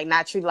just like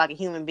not treated like a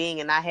human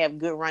being and not have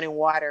good running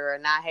water or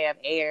not have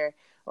air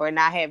or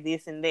not have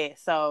this and that.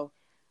 So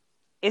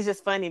it's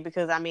just funny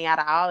because I mean, out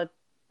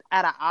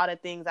of all the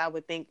things I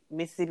would think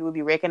Mississippi would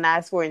be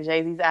recognized for in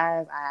Jay-Z's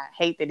eyes, I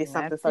hate that it's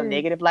Not something so this.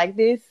 negative like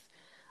this.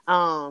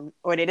 Or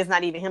that it's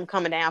not even him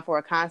coming down for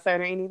a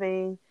concert or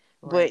anything.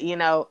 But,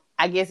 Right.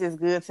 I guess it's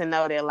good to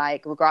know that,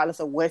 like, regardless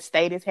of what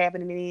state it's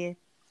happening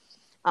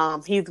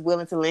in, he's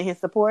willing to lend his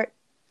support,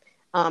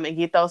 and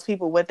get those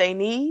people what they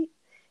need.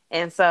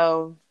 And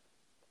so,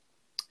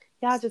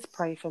 y'all just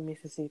pray for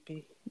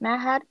Mississippi. Now,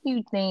 how do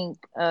you think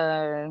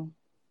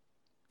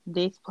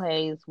this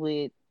plays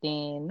with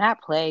then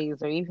not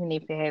plays or even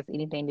if it has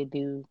anything to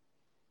do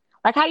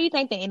like how do you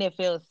think the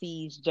NFL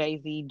sees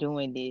Jay-Z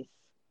doing this?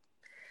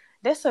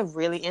 That's a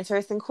really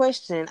interesting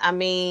question. I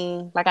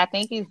mean, Like I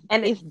think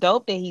and it's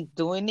dope that he's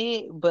doing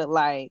it, but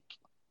like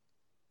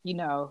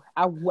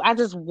I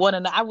just want to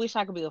know. I wish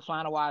I could be a fly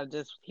on the wall to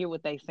just hear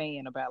what they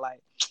saying about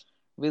like,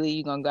 really,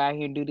 you gonna go out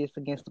here and do this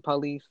against the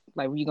police?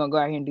 Like, you gonna go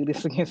out here and do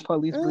this against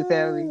police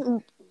brutality?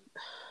 mm,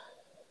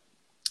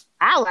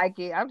 I like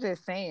it. I'm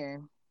just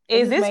saying. It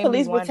is just this made me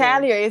police wonder.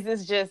 brutality or is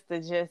this just the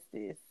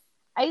justice?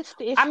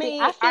 I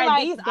mean, I feel are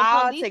like these the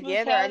all police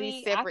together? Or are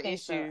these brutality. I separate think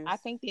so. issues? I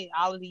think that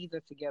all of these are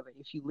together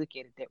if you look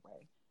at it that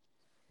way,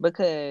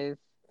 because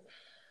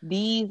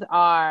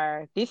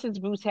this is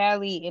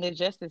brutality in a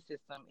justice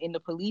system, and the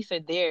police are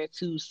there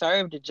to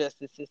serve the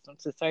justice system,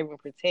 to serve and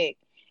protect,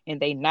 and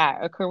they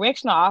not. A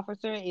correctional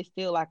officer is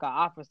still like an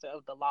officer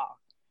of the law,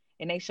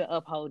 and they should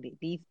uphold it.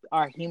 These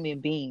are human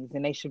beings,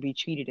 and they should be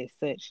treated as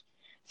such.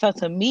 So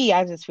to me,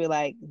 I just feel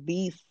like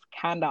these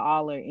kind of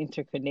all are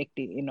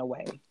interconnected in a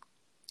way.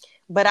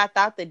 But I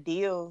thought the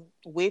deal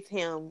with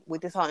him,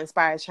 with this whole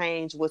inspired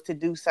change, was to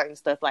do certain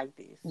stuff like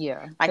this,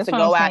 Yeah, like that's to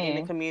what I'm go out in the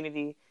saying.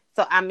 community.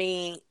 So I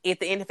mean, if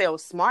the NFL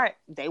was smart,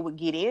 they would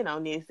get in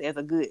on this as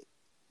a good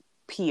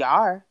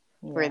PR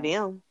for Yeah,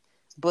 them.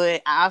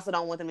 But I also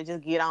don't want them to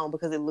just get on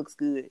because it looks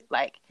good.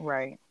 Like,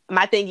 right.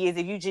 my thing is,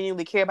 if you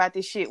genuinely care about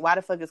this shit, why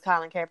the fuck is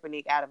Colin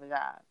Kaepernick out of a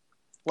job?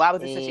 Why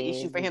was it such an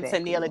issue for him to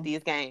kneel at Exactly.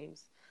 these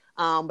games?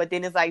 But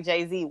then it's like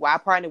Jay-Z, why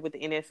partner with the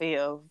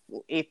NFL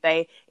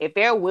if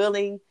they're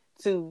willing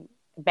to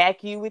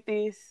back you with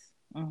this?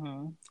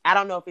 Mm-hmm. I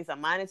don't know if it's a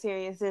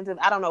monetary incentive.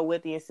 I don't know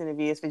what the incentive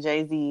is for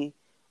Jay-Z.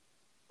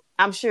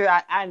 I'm sure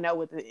I know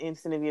what the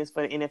incentive is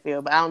for the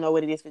NFL, but I don't know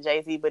what it is for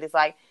Jay-Z. But it's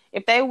like,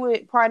 if they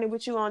would partner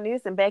with you on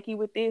this and back you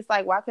with this,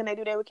 like, why couldn't they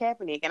do that with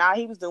Kaepernick? And all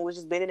he was doing was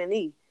just bending the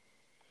knee.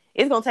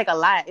 It's gonna take a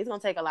lot. It's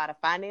gonna take a lot of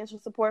financial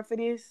support for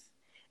this.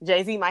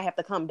 Jay-Z might have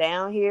to come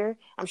down here.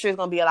 I'm sure it's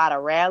gonna be a lot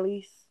of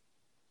rallies.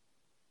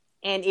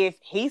 And if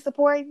he's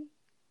supporting,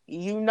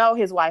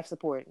 his wife's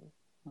supporting.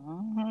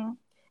 Mm-hmm.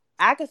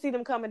 I could see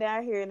them coming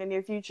down here in the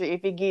near future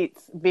if it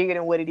gets bigger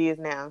than what it is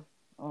now.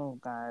 Oh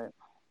God.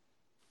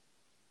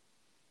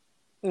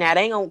 Now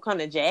they ain't gonna come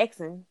to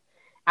Jackson.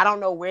 I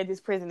don't know where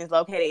this prison is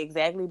located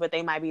exactly, but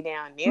they might be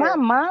down My there.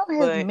 mom has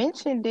But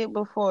mentioned it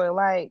before.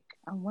 Like,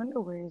 I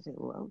wonder where is it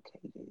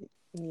located.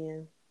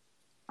 yeah,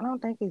 I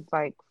don't think it's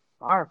like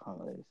far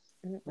from us.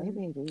 mm-mm.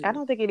 Maybe it I is.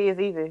 don't think it is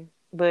either.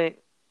 But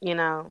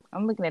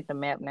I'm looking at the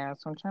map now,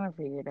 so I'm trying to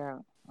figure it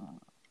out.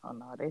 Oh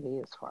no, that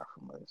is far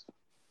from us.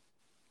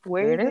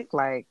 where Girl, is that's it?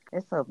 like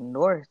it's up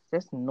north.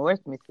 That's North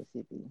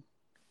Mississippi.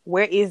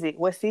 Where is it?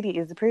 What city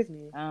is the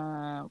prison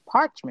in?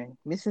 Parchman,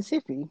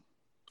 Mississippi.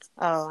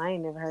 Oh, I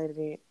ain't never heard of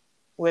it.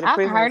 Where the I've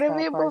prison is heard of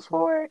called it Parchman.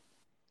 before,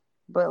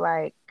 but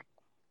like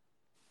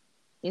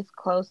it's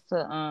close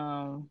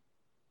to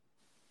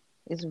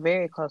it's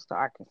very close to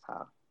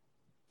Arkansas.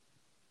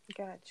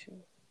 Got you.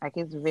 Like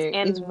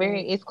And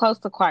it's close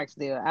to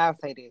Clarksville. I'll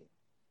say that.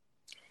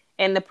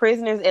 and the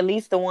prisoners, at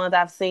least the ones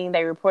I've seen,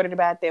 they reported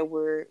about that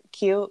were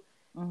killed.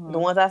 The Mm-hmm.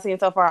 ones I've seen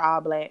so far are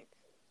all black.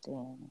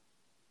 Damn.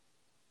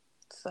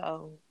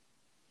 So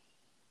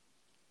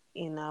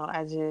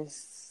I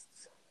just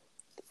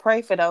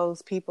pray for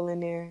those people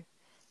in there,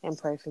 and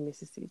pray for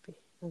Mississippi.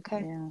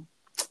 Okay, Yeah.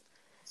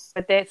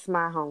 but that's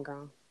my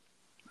homegrown.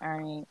 All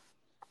right.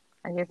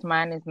 I guess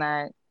mine is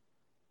not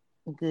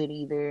good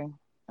either.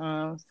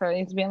 So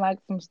it's been like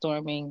some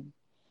storming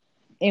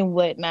and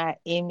whatnot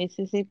in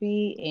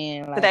Mississippi,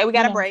 and like Today we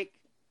got a break.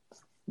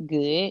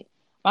 good.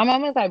 My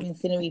mom has like been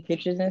sending me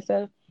pictures and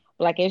stuff.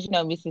 But like as you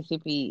know,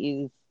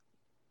 Mississippi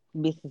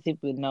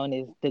is known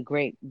as the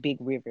Great Big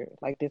River.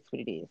 Like that's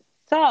what it is.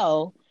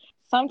 So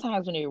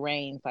sometimes when it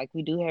rains, like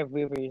we do have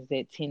rivers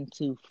that tend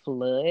to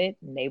flood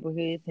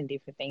neighborhoods and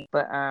different things.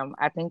 But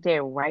I think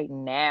that right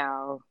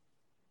now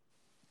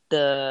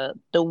the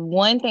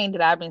one thing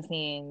that I've been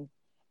seeing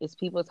is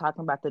people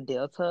talking about the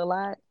Delta a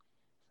lot.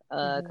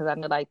 Hmm. Because I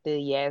know like the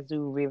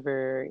Yazoo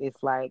River is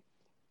like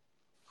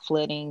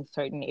flooding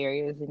certain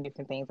areas and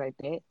different things like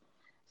that.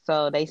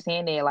 So they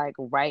saying that like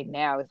right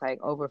now it's like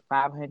over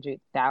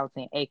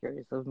 500,000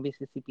 acres of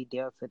Mississippi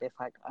Delta that's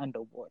like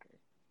underwater.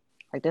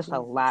 Like that's a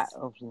lot Jesus.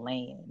 of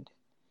land.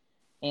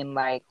 And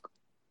like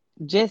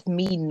just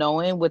me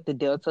knowing what the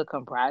Delta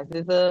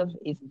comprises of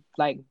is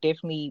like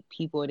definitely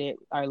people that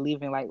are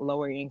living like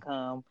lower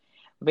income,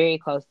 very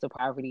close to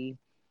poverty,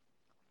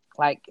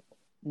 like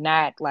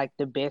not like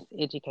the best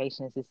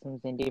education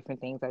systems and different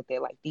things like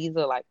that. Like these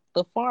are like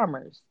the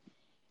farmers.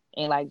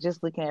 And like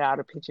just looking at all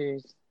the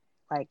pictures,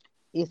 like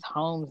it's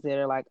homes that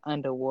are like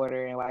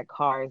underwater and like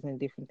cars and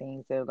different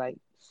things that are like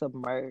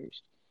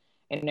submerged.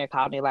 And they're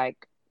calling it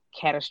like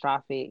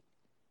catastrophic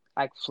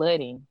like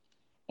flooding.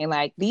 And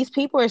like these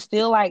people are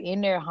still like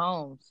in their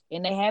homes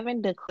and they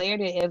haven't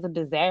declared it as a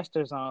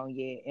disaster zone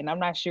yet. And I'm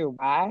not sure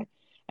why.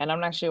 And I'm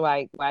not sure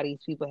like why these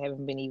people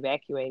haven't been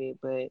evacuated,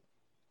 but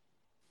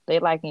they're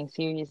like in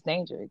serious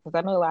danger. Because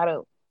I know a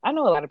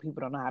lot of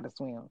people don't know how to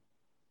swim.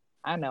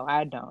 I know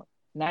I don't.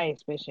 Not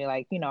especially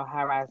like,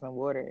 high rising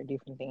water,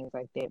 different things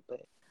like that.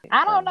 But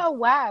I don't know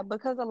why,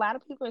 because a lot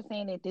of people are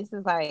saying that this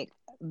is like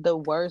the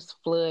worst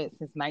flood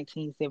since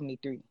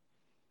 1973.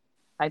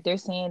 Like they're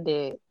saying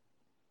that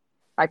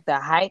like the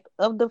height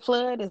of the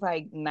flood is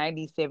like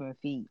 97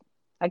 feet.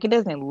 Like it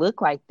doesn't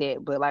look like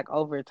that, but like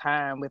over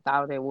time with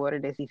all that water,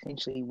 that's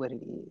essentially what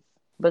it is.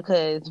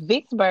 Because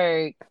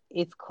Vicksburg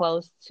is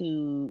close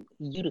to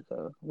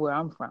Utica, where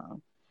I'm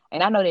from.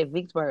 And I know that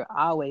Vicksburg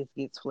always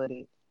gets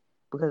flooded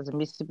because the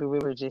Mississippi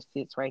River just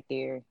sits right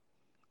there.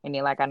 And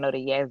then like I know the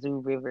Yazoo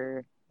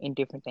River and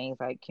different things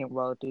like can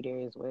roll through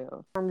there as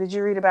well. Did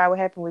you read about what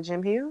happened with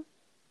Jim Hill?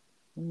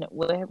 No,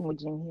 what happened with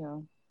Jim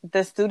Hill?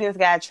 The students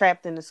got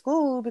trapped in the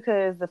school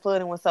because the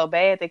flooding was so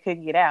bad they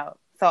couldn't get out.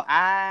 So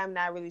I'm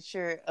not really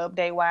sure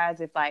update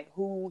wise if like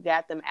who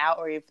got them out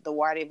or if the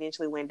water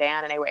eventually went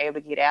down and they were able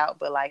to get out.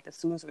 But like the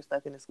students were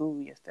stuck in the school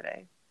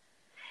yesterday.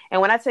 And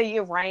when I tell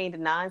you it rained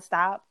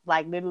nonstop,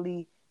 like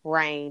literally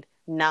rained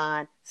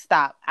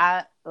nonstop.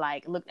 I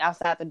like looked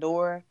outside the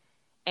door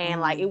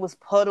and like it was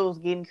puddles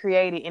getting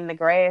created in the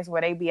grass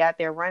where they be out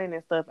there running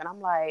and stuff. And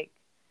I'm like,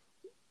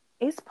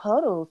 it's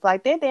puddles.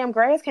 Like that damn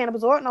grass can't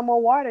absorb no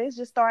more water. It's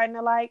just starting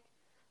to like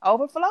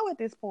overflow at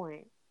this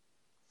point.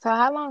 So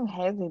how long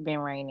has it been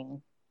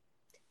raining?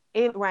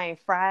 It rained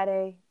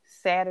Friday,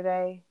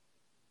 Saturday.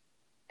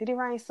 Did it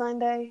rain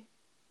Sunday?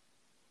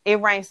 It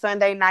rained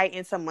Sunday night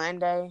into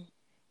Monday.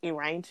 It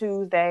rained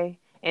Tuesday,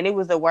 and it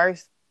was the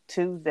worst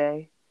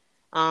Tuesday.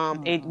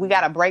 We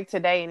got a break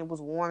today, and it was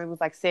warm. It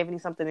was like 70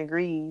 something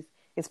degrees.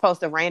 It's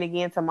supposed to rain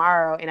again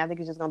tomorrow, and I think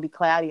it's just gonna be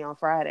cloudy on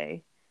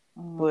Friday.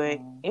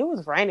 But it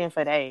was raining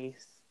for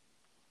days.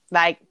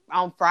 Like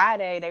on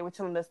Friday, they were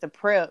telling us to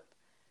prep.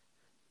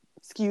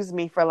 Excuse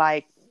me, for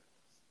like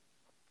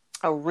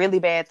a really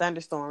bad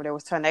thunderstorm. There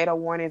was tornado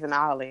warnings and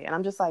all that, and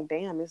I'm just like,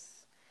 damn,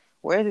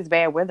 where's this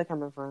bad weather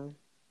coming from,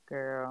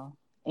 girl?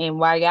 And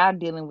while y'all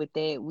dealing with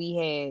that, we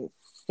had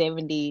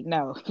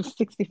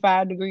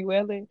 65-degree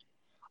weather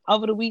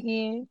over the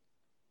weekend. It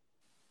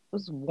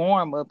was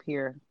warm up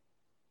here,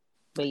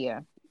 but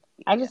yeah.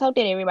 I just hope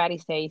that everybody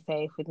stays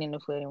safe within the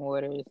flooding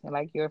waters and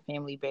like your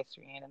family best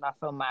friend and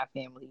also my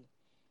family.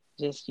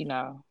 Just,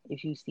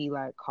 if you see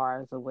like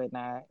cars or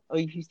whatnot, or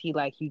if you see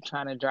like you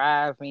trying to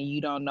drive and you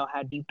don't know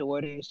how deep the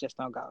water is, just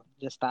don't go.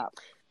 Just stop.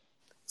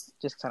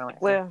 Just turn around.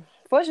 Well,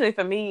 fortunately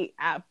for me,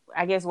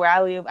 I guess where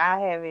I live, I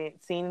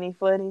haven't seen any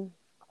flooding.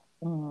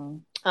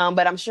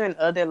 But I'm sure in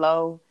other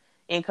low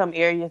income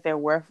areas there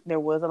was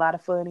a lot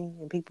of flooding,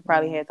 and people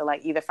probably had to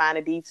like either find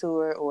a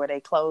detour or they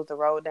closed the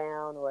road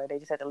down or they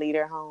just had to leave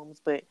their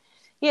homes. But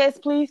yes,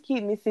 please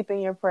keep Mississippi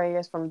in your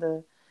prayers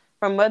from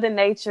Mother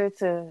Nature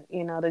to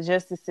the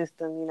justice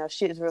system.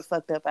 Shit is real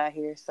fucked up out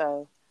here,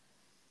 so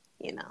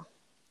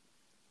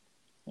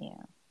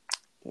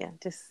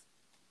just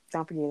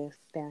don't forget us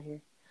down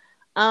here.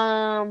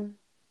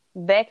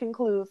 That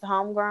concludes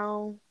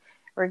Homegrown.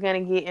 We're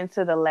gonna get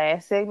into the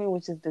last segment,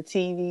 which is the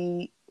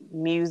TV,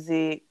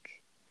 music,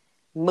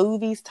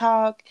 movies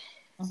talk.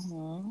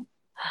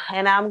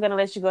 And I'm gonna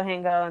let you go ahead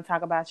and go and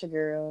talk about your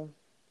girl.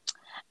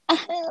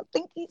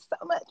 Thank you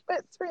so much,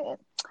 best friend.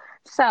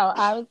 So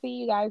obviously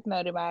you guys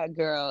know that my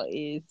girl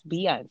is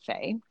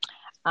Beyonce.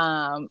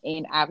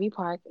 And Ivy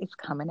Park is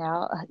coming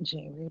out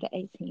January the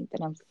 18th,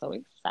 and I'm so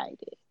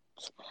excited.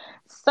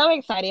 So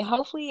excited.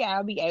 Hopefully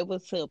I'll be able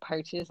to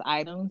purchase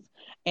items,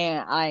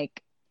 and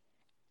like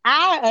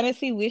I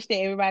honestly wish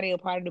that everybody a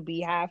part of the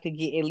Beehive could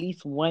get at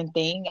least one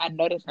thing. I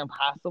know that's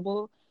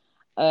impossible.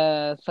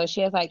 So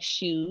she has like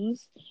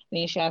shoes,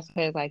 then she also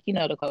has like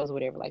the clothes or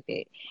whatever like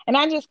that. And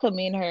I just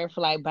commend her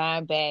for like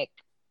buying back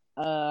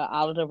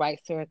all of the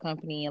rights to her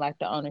company and like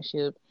the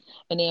ownership,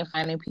 and then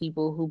finding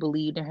people who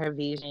believed in her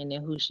vision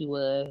and who she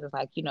was as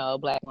like a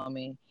Black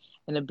woman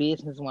and a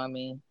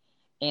businesswoman.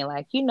 And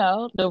like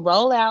the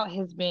rollout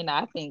has been,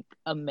 I think,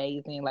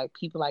 amazing. Like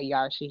people like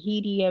Yara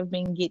Shahidi have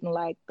been getting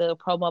like the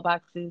promo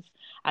boxes.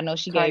 I know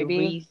she gave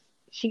Reese.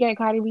 She gave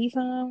Cardi B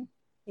some.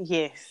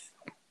 Yes.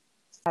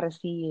 I gotta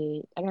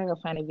see it. I gotta go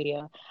find a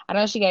video. I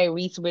know she gave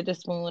Reese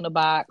Witherspoon a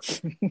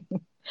box.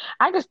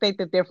 I just think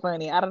that they're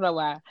funny. I don't know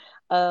why.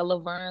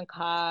 Laverne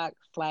Cox,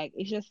 like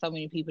it's just so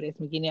many people that's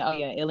been getting it. Oh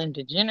yeah, Ellen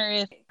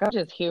DeGeneres. I'm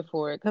just here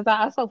for it because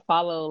I also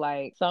follow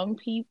like some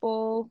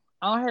people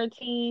on her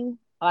team,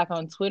 like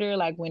on Twitter.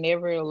 Like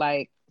whenever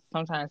like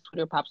sometimes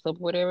Twitter pops up, or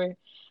whatever,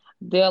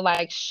 they'll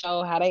like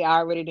show how they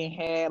already done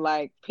had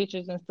like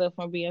pictures and stuff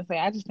from Beyonce.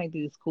 I just think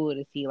it's cool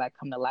to see like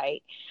come to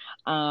light.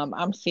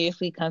 I'm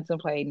seriously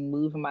contemplating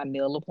moving my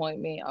nail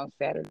appointment on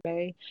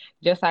Saturday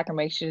just so I can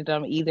make sure that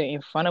I'm either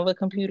in front of a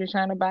computer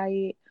trying to buy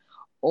it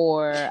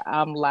or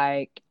I'm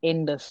like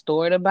in the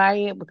store to buy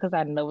it because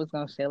I know it's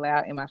gonna sell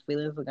out and my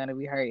feelings are gonna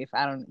be hurt if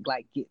I don't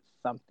like get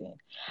something.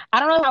 I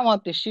don't know if I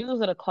want the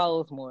shoes or the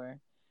clothes more.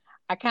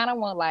 I kind of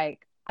want like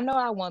I know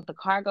I want the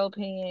cargo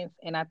pants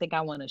and I think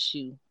I want a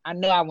shoe. I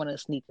know I want a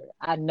sneaker.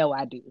 I know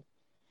I do.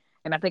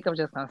 And I think I'm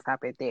just gonna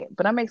stop at that.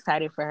 But I'm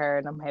excited for her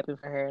and I'm happy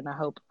for her and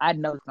I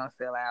know it's gonna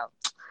sell out.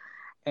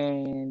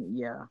 And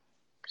yeah,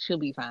 she'll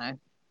be fine.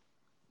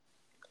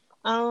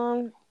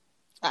 Um,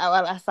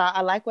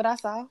 I like what I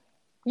saw.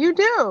 You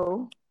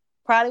do.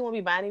 Probably won't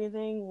be buying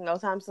anything no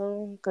time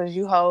soon because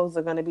you hoes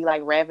are gonna be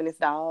like ravenous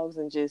dogs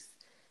and just,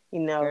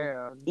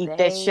 Girl, eat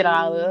that shit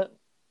all up.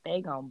 they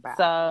gonna buy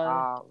So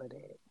all of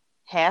that.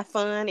 have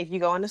fun if you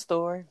go in the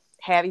store.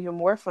 Have even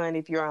more fun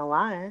if you're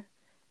online.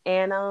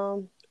 And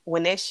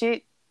when that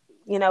shit,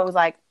 was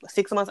like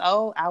 6 months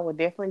old, I would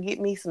definitely get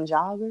me some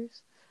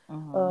joggers.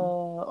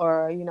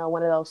 Or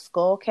one of those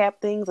skull cap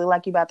things, look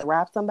like you about to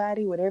rob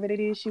somebody, whatever it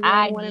is you want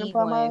I in one of them need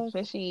one, promos.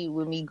 especially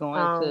with me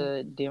going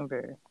to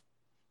Denver.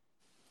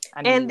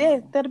 And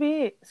that'll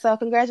be it. So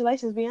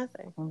congratulations,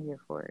 Beyonce. I'm here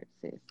for it,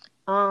 sis.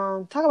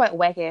 Talk about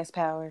whack ass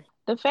power.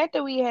 The fact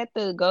that we had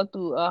to go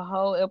through a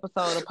whole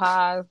episode of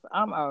Paz,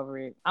 I'm over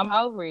it. I'm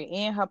over it.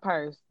 In her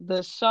purse.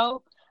 The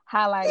show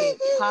highlighted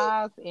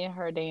Paz in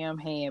her damn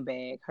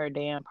handbag, her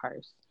damn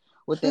purse,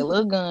 with that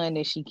little gun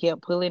that she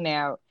kept pulling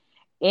out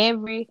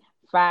every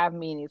 5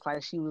 minutes,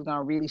 like she was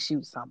gonna really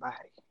shoot somebody.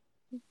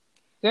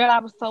 Girl, I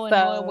was so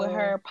annoyed with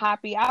her,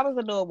 Poppy. I was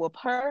annoyed with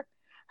her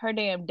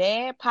damn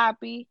dad,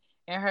 Poppy,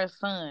 and her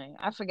son.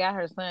 I forgot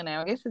her son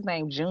now. I guess his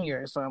name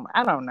Junior or something.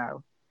 I don't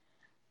know.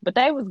 But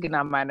they was getting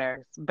on my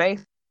nerves.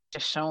 Basically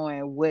just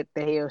showing what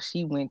the hell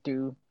she went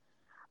through.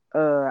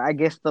 I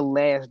guess the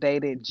last day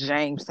that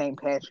James St.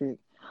 Patrick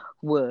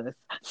was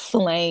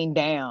slain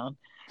down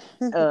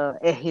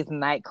at his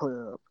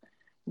nightclub.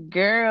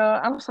 Girl,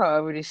 I'm so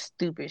over this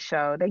stupid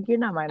show. They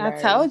getting on my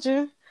nerves. I told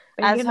you.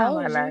 They getting on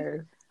my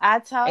nerves. I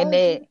told and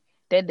you.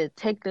 That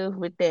detective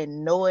with that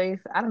noise,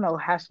 I don't know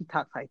how she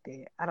talks like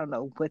that. I don't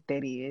know what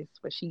that is,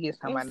 but she gets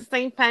on my nerves.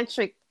 St.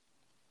 Patrick.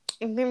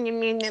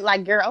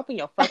 Like, girl, open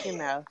your fucking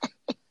mouth.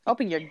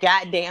 Open your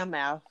goddamn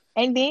mouth.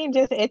 And then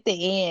just at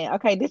the end,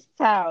 okay,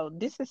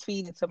 this is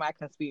feeding to my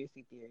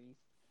conspiracy theories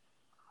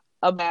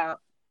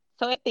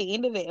so at the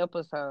end of the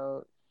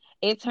episode,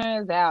 it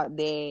turns out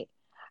that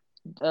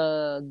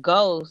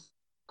Ghost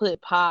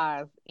put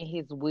Paz in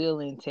his will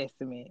and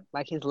testament,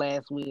 like his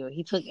last will.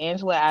 He took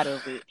Angela out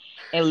of it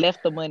and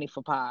left the money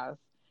for Paz.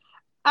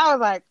 I was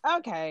like,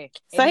 okay.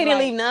 So he didn't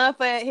leave none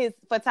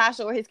for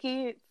Tasha or his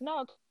kids?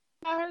 No,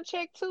 got her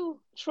check too.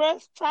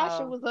 Trust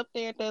Tasha was up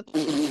there at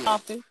the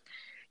office.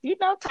 You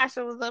know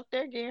Tasha was up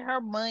there getting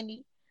her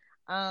money.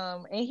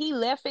 And he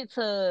left it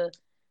to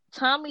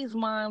Tommy's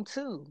mom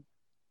too.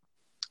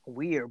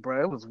 Weird,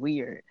 bro. It was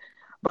weird.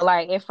 But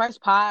like at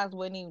first Paz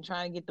wasn't even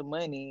trying to get the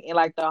money. And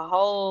like the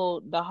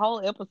whole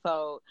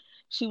episode,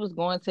 she was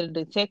going to the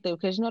detective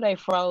because they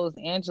froze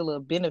Angela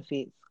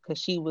benefits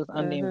because she was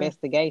under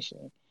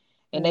investigation.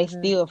 And they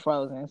still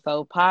frozen.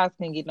 So Paz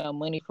couldn't get no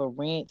money for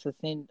rent to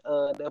send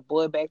the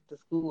boy back to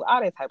school,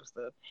 all that type of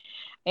stuff.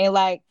 And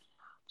like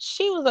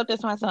she was up there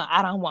saying,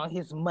 I don't want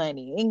his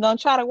money. And gonna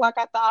try to walk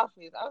out the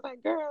office. I was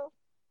like, girl,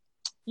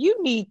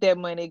 you need that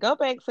money. Go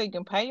back so you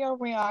can pay your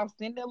rent off.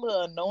 Send that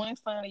little annoying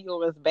son of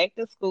yours back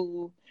to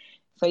school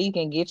so you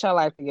can get your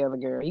life together,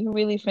 girl. You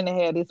really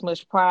finna have this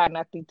much pride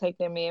not to take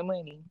that man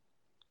money.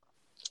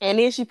 And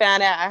then she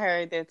found out, I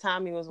heard that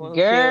Tommy was one who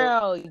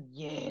killed.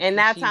 Yes. And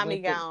now Tommy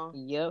gone.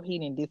 Yep, he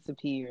didn't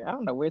disappear. I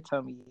don't know where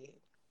Tommy is.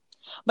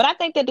 But I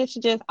think that this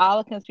is just all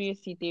a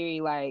conspiracy theory.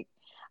 Like,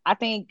 I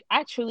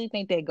truly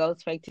think that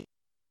Ghostface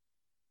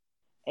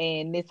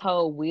and this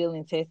whole will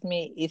and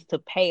testament is to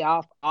pay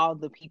off all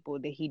the people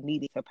that he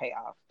needed to pay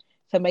off.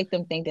 To make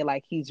them think that,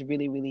 like, he's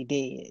really, really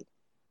dead.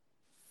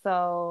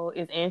 So,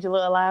 is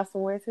Angela alive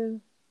somewhere,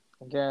 too?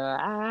 Girl,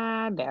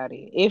 I doubt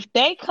it. If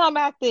they come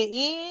at the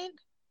end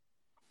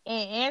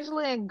and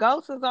Angela and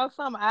Ghost is on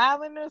some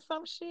island or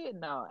some shit,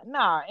 no.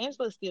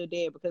 Angela's still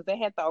dead because they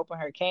had to open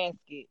her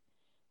casket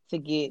to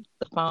get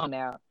the phone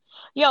out.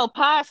 Yo,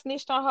 Pie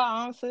snitched on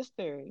her own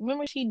sister.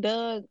 Remember she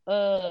dug,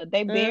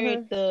 they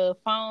buried the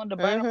phone, the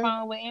burner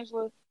phone with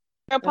Angela?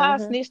 Her Pie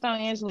snitched on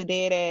Angela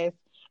dead ass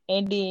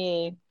and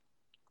then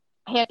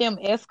had them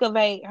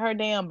excavate her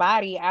damn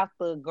body out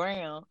the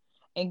ground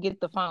and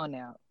get the phone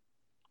out.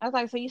 I was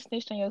like, so you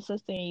snitched on your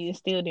sister and it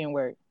still didn't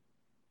work.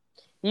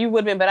 You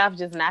would have been better off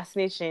just not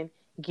snitching,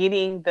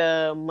 getting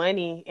the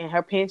money and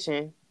her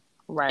pension,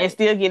 right, and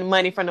still getting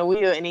money from the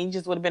will, and then you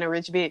just would have been a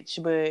rich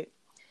bitch. But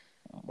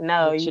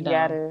no, you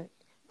gotta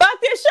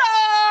fuck this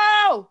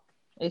show.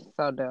 It's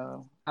so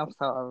dumb. I'm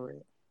so over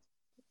it.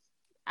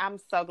 I'm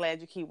so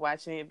glad you keep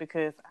watching it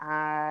because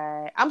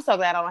I'm so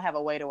glad I don't have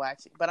a way to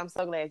watch it, but I'm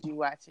so glad you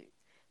watch it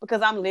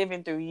because I'm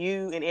living through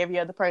you and every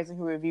other person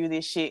who review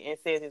this shit and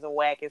says it's a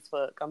whack as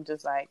fuck. I'm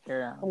just like,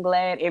 yeah. I'm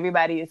glad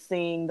everybody is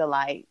seeing the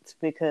light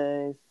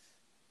because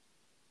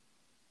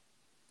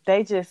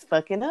they just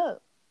fucking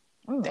up.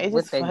 They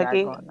just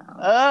fucking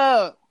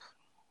up.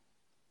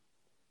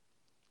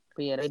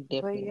 But yeah, they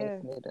definitely yeah,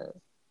 messing it up.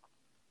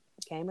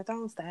 Game of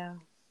Thrones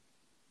style.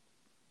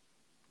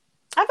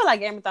 I feel like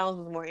Game of Thrones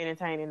was more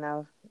entertaining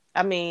though.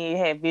 I mean, it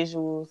had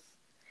visuals.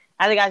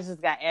 I think I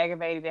just got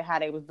aggravated at how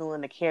they was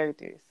doing the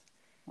characters.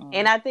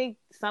 And I think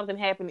something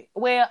happened.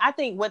 Well, I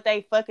think what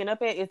they fucking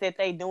up at is that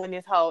they doing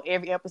this whole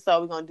every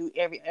episode we're gonna do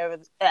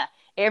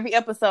every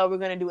episode we're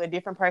gonna do a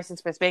different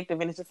person's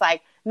perspective, and it's just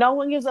like no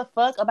one gives a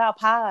fuck about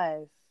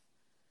Paz.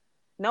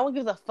 No one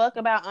gives a fuck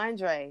about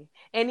Andre,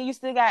 and then you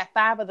still got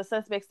 5 of the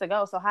suspects to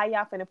go. So how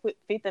y'all finna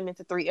fit them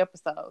into 3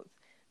 episodes?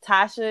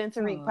 Tasha and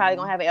Tariq probably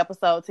gonna have an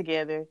episode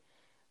together.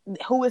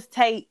 Who is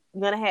Tate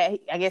gonna have?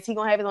 I guess he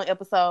gonna have his own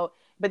episode,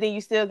 but then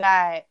you still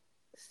got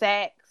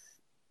Sax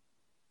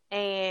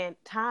and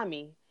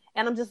Tommy.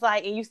 And I'm just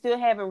like, and you still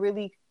haven't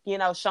really,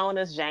 shown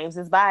us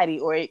James's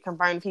body or it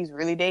confirmed if he's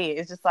really dead.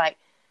 It's just like,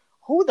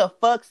 who the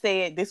fuck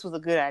said this was a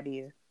good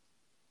idea?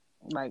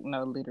 Like,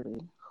 no,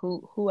 literally.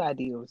 Who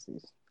idea was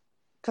this?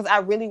 Because I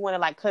really want to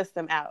like cuss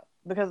them out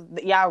because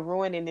y'all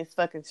ruining this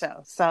fucking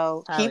show.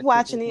 So keep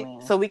watching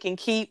it so we can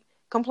keep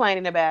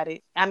complaining about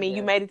it. I mean,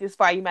 you made it this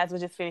far. You might as well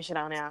just finish it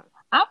on out.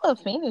 I'm going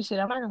to finish it.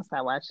 I'm not going to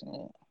start watching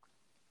it.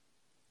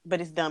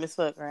 But it's dumb as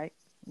fuck, right?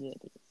 Yeah,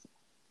 it is.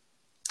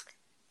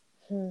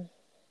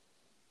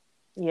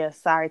 Yeah,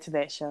 sorry to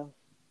that show.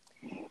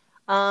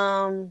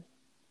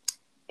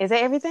 Is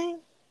that everything?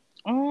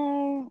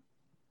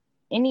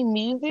 Any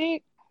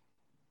music?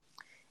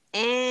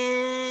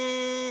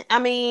 And I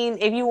mean,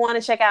 if you want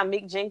to check out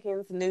Mick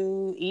Jenkins'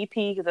 new EP,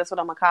 because that's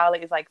what I'm gonna call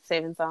it, it's like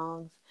 7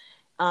 songs.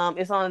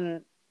 It's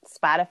on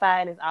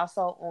Spotify and it's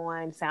also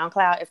on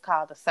SoundCloud. It's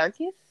called The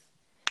Circus.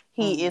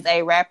 He is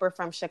a rapper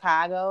from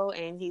Chicago,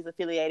 and he's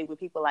affiliated with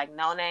people like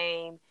No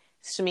Name,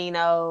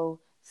 Smino,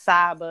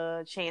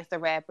 Saba, Chance the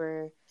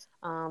Rapper.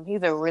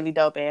 He's a really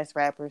dope ass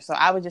rapper. So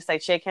I would just say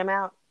check him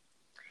out.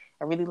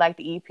 I really like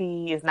the EP.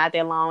 It's not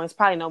that long. It's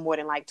probably no more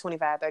than like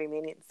 25-30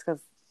 minutes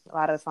because a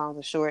lot of the songs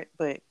are short,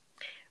 but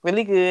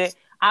really good.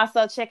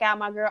 Also check out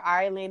my girl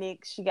Ari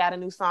Lennox. She got a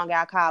new song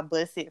out called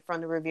Bust It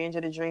from the Revenge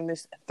of the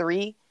Dreamers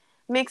 3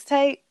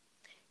 mixtape.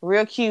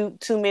 Real cute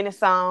 2-minute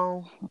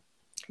song.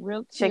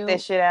 Real cute. Check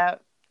that shit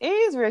out. It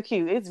is real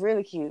cute. It's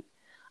really cute.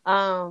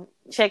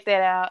 Check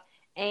that out.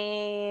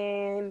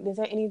 And is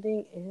there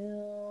anything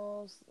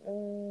else?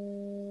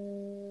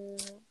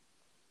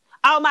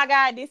 Oh my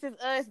God, This Is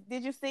Us.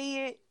 Did you see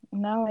it?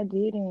 No, I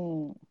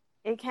didn't.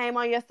 It came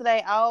on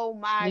yesterday. Oh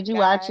my God. Did you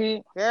watch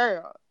it?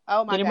 Girl.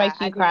 Oh my God. Did it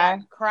make you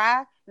cry?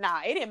 Cry?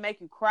 Nah, it didn't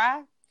make you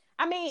cry.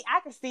 I mean,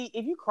 I could see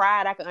if you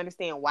cried, I could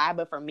understand why,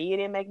 but for me, it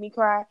didn't make me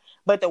cry.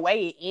 But the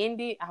way it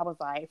ended, I was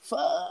like, fuck,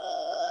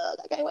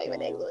 I can't wait for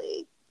next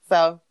week.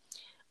 So,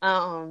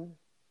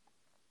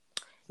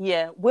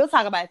 yeah, we'll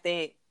talk about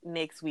that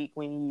next week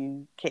when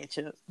you catch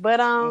up. But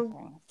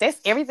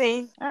that's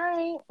everything. All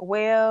right.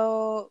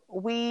 Well,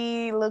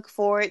 we look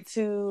forward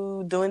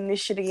to doing this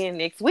shit again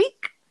next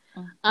week. Be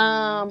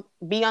on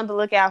the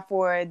lookout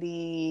for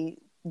the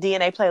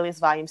DNA Playlist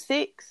Volume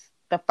 6,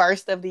 the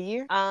first of the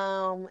year.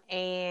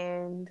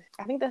 And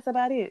I think that's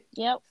about it.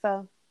 Yep.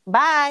 So,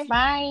 bye.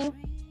 Bye.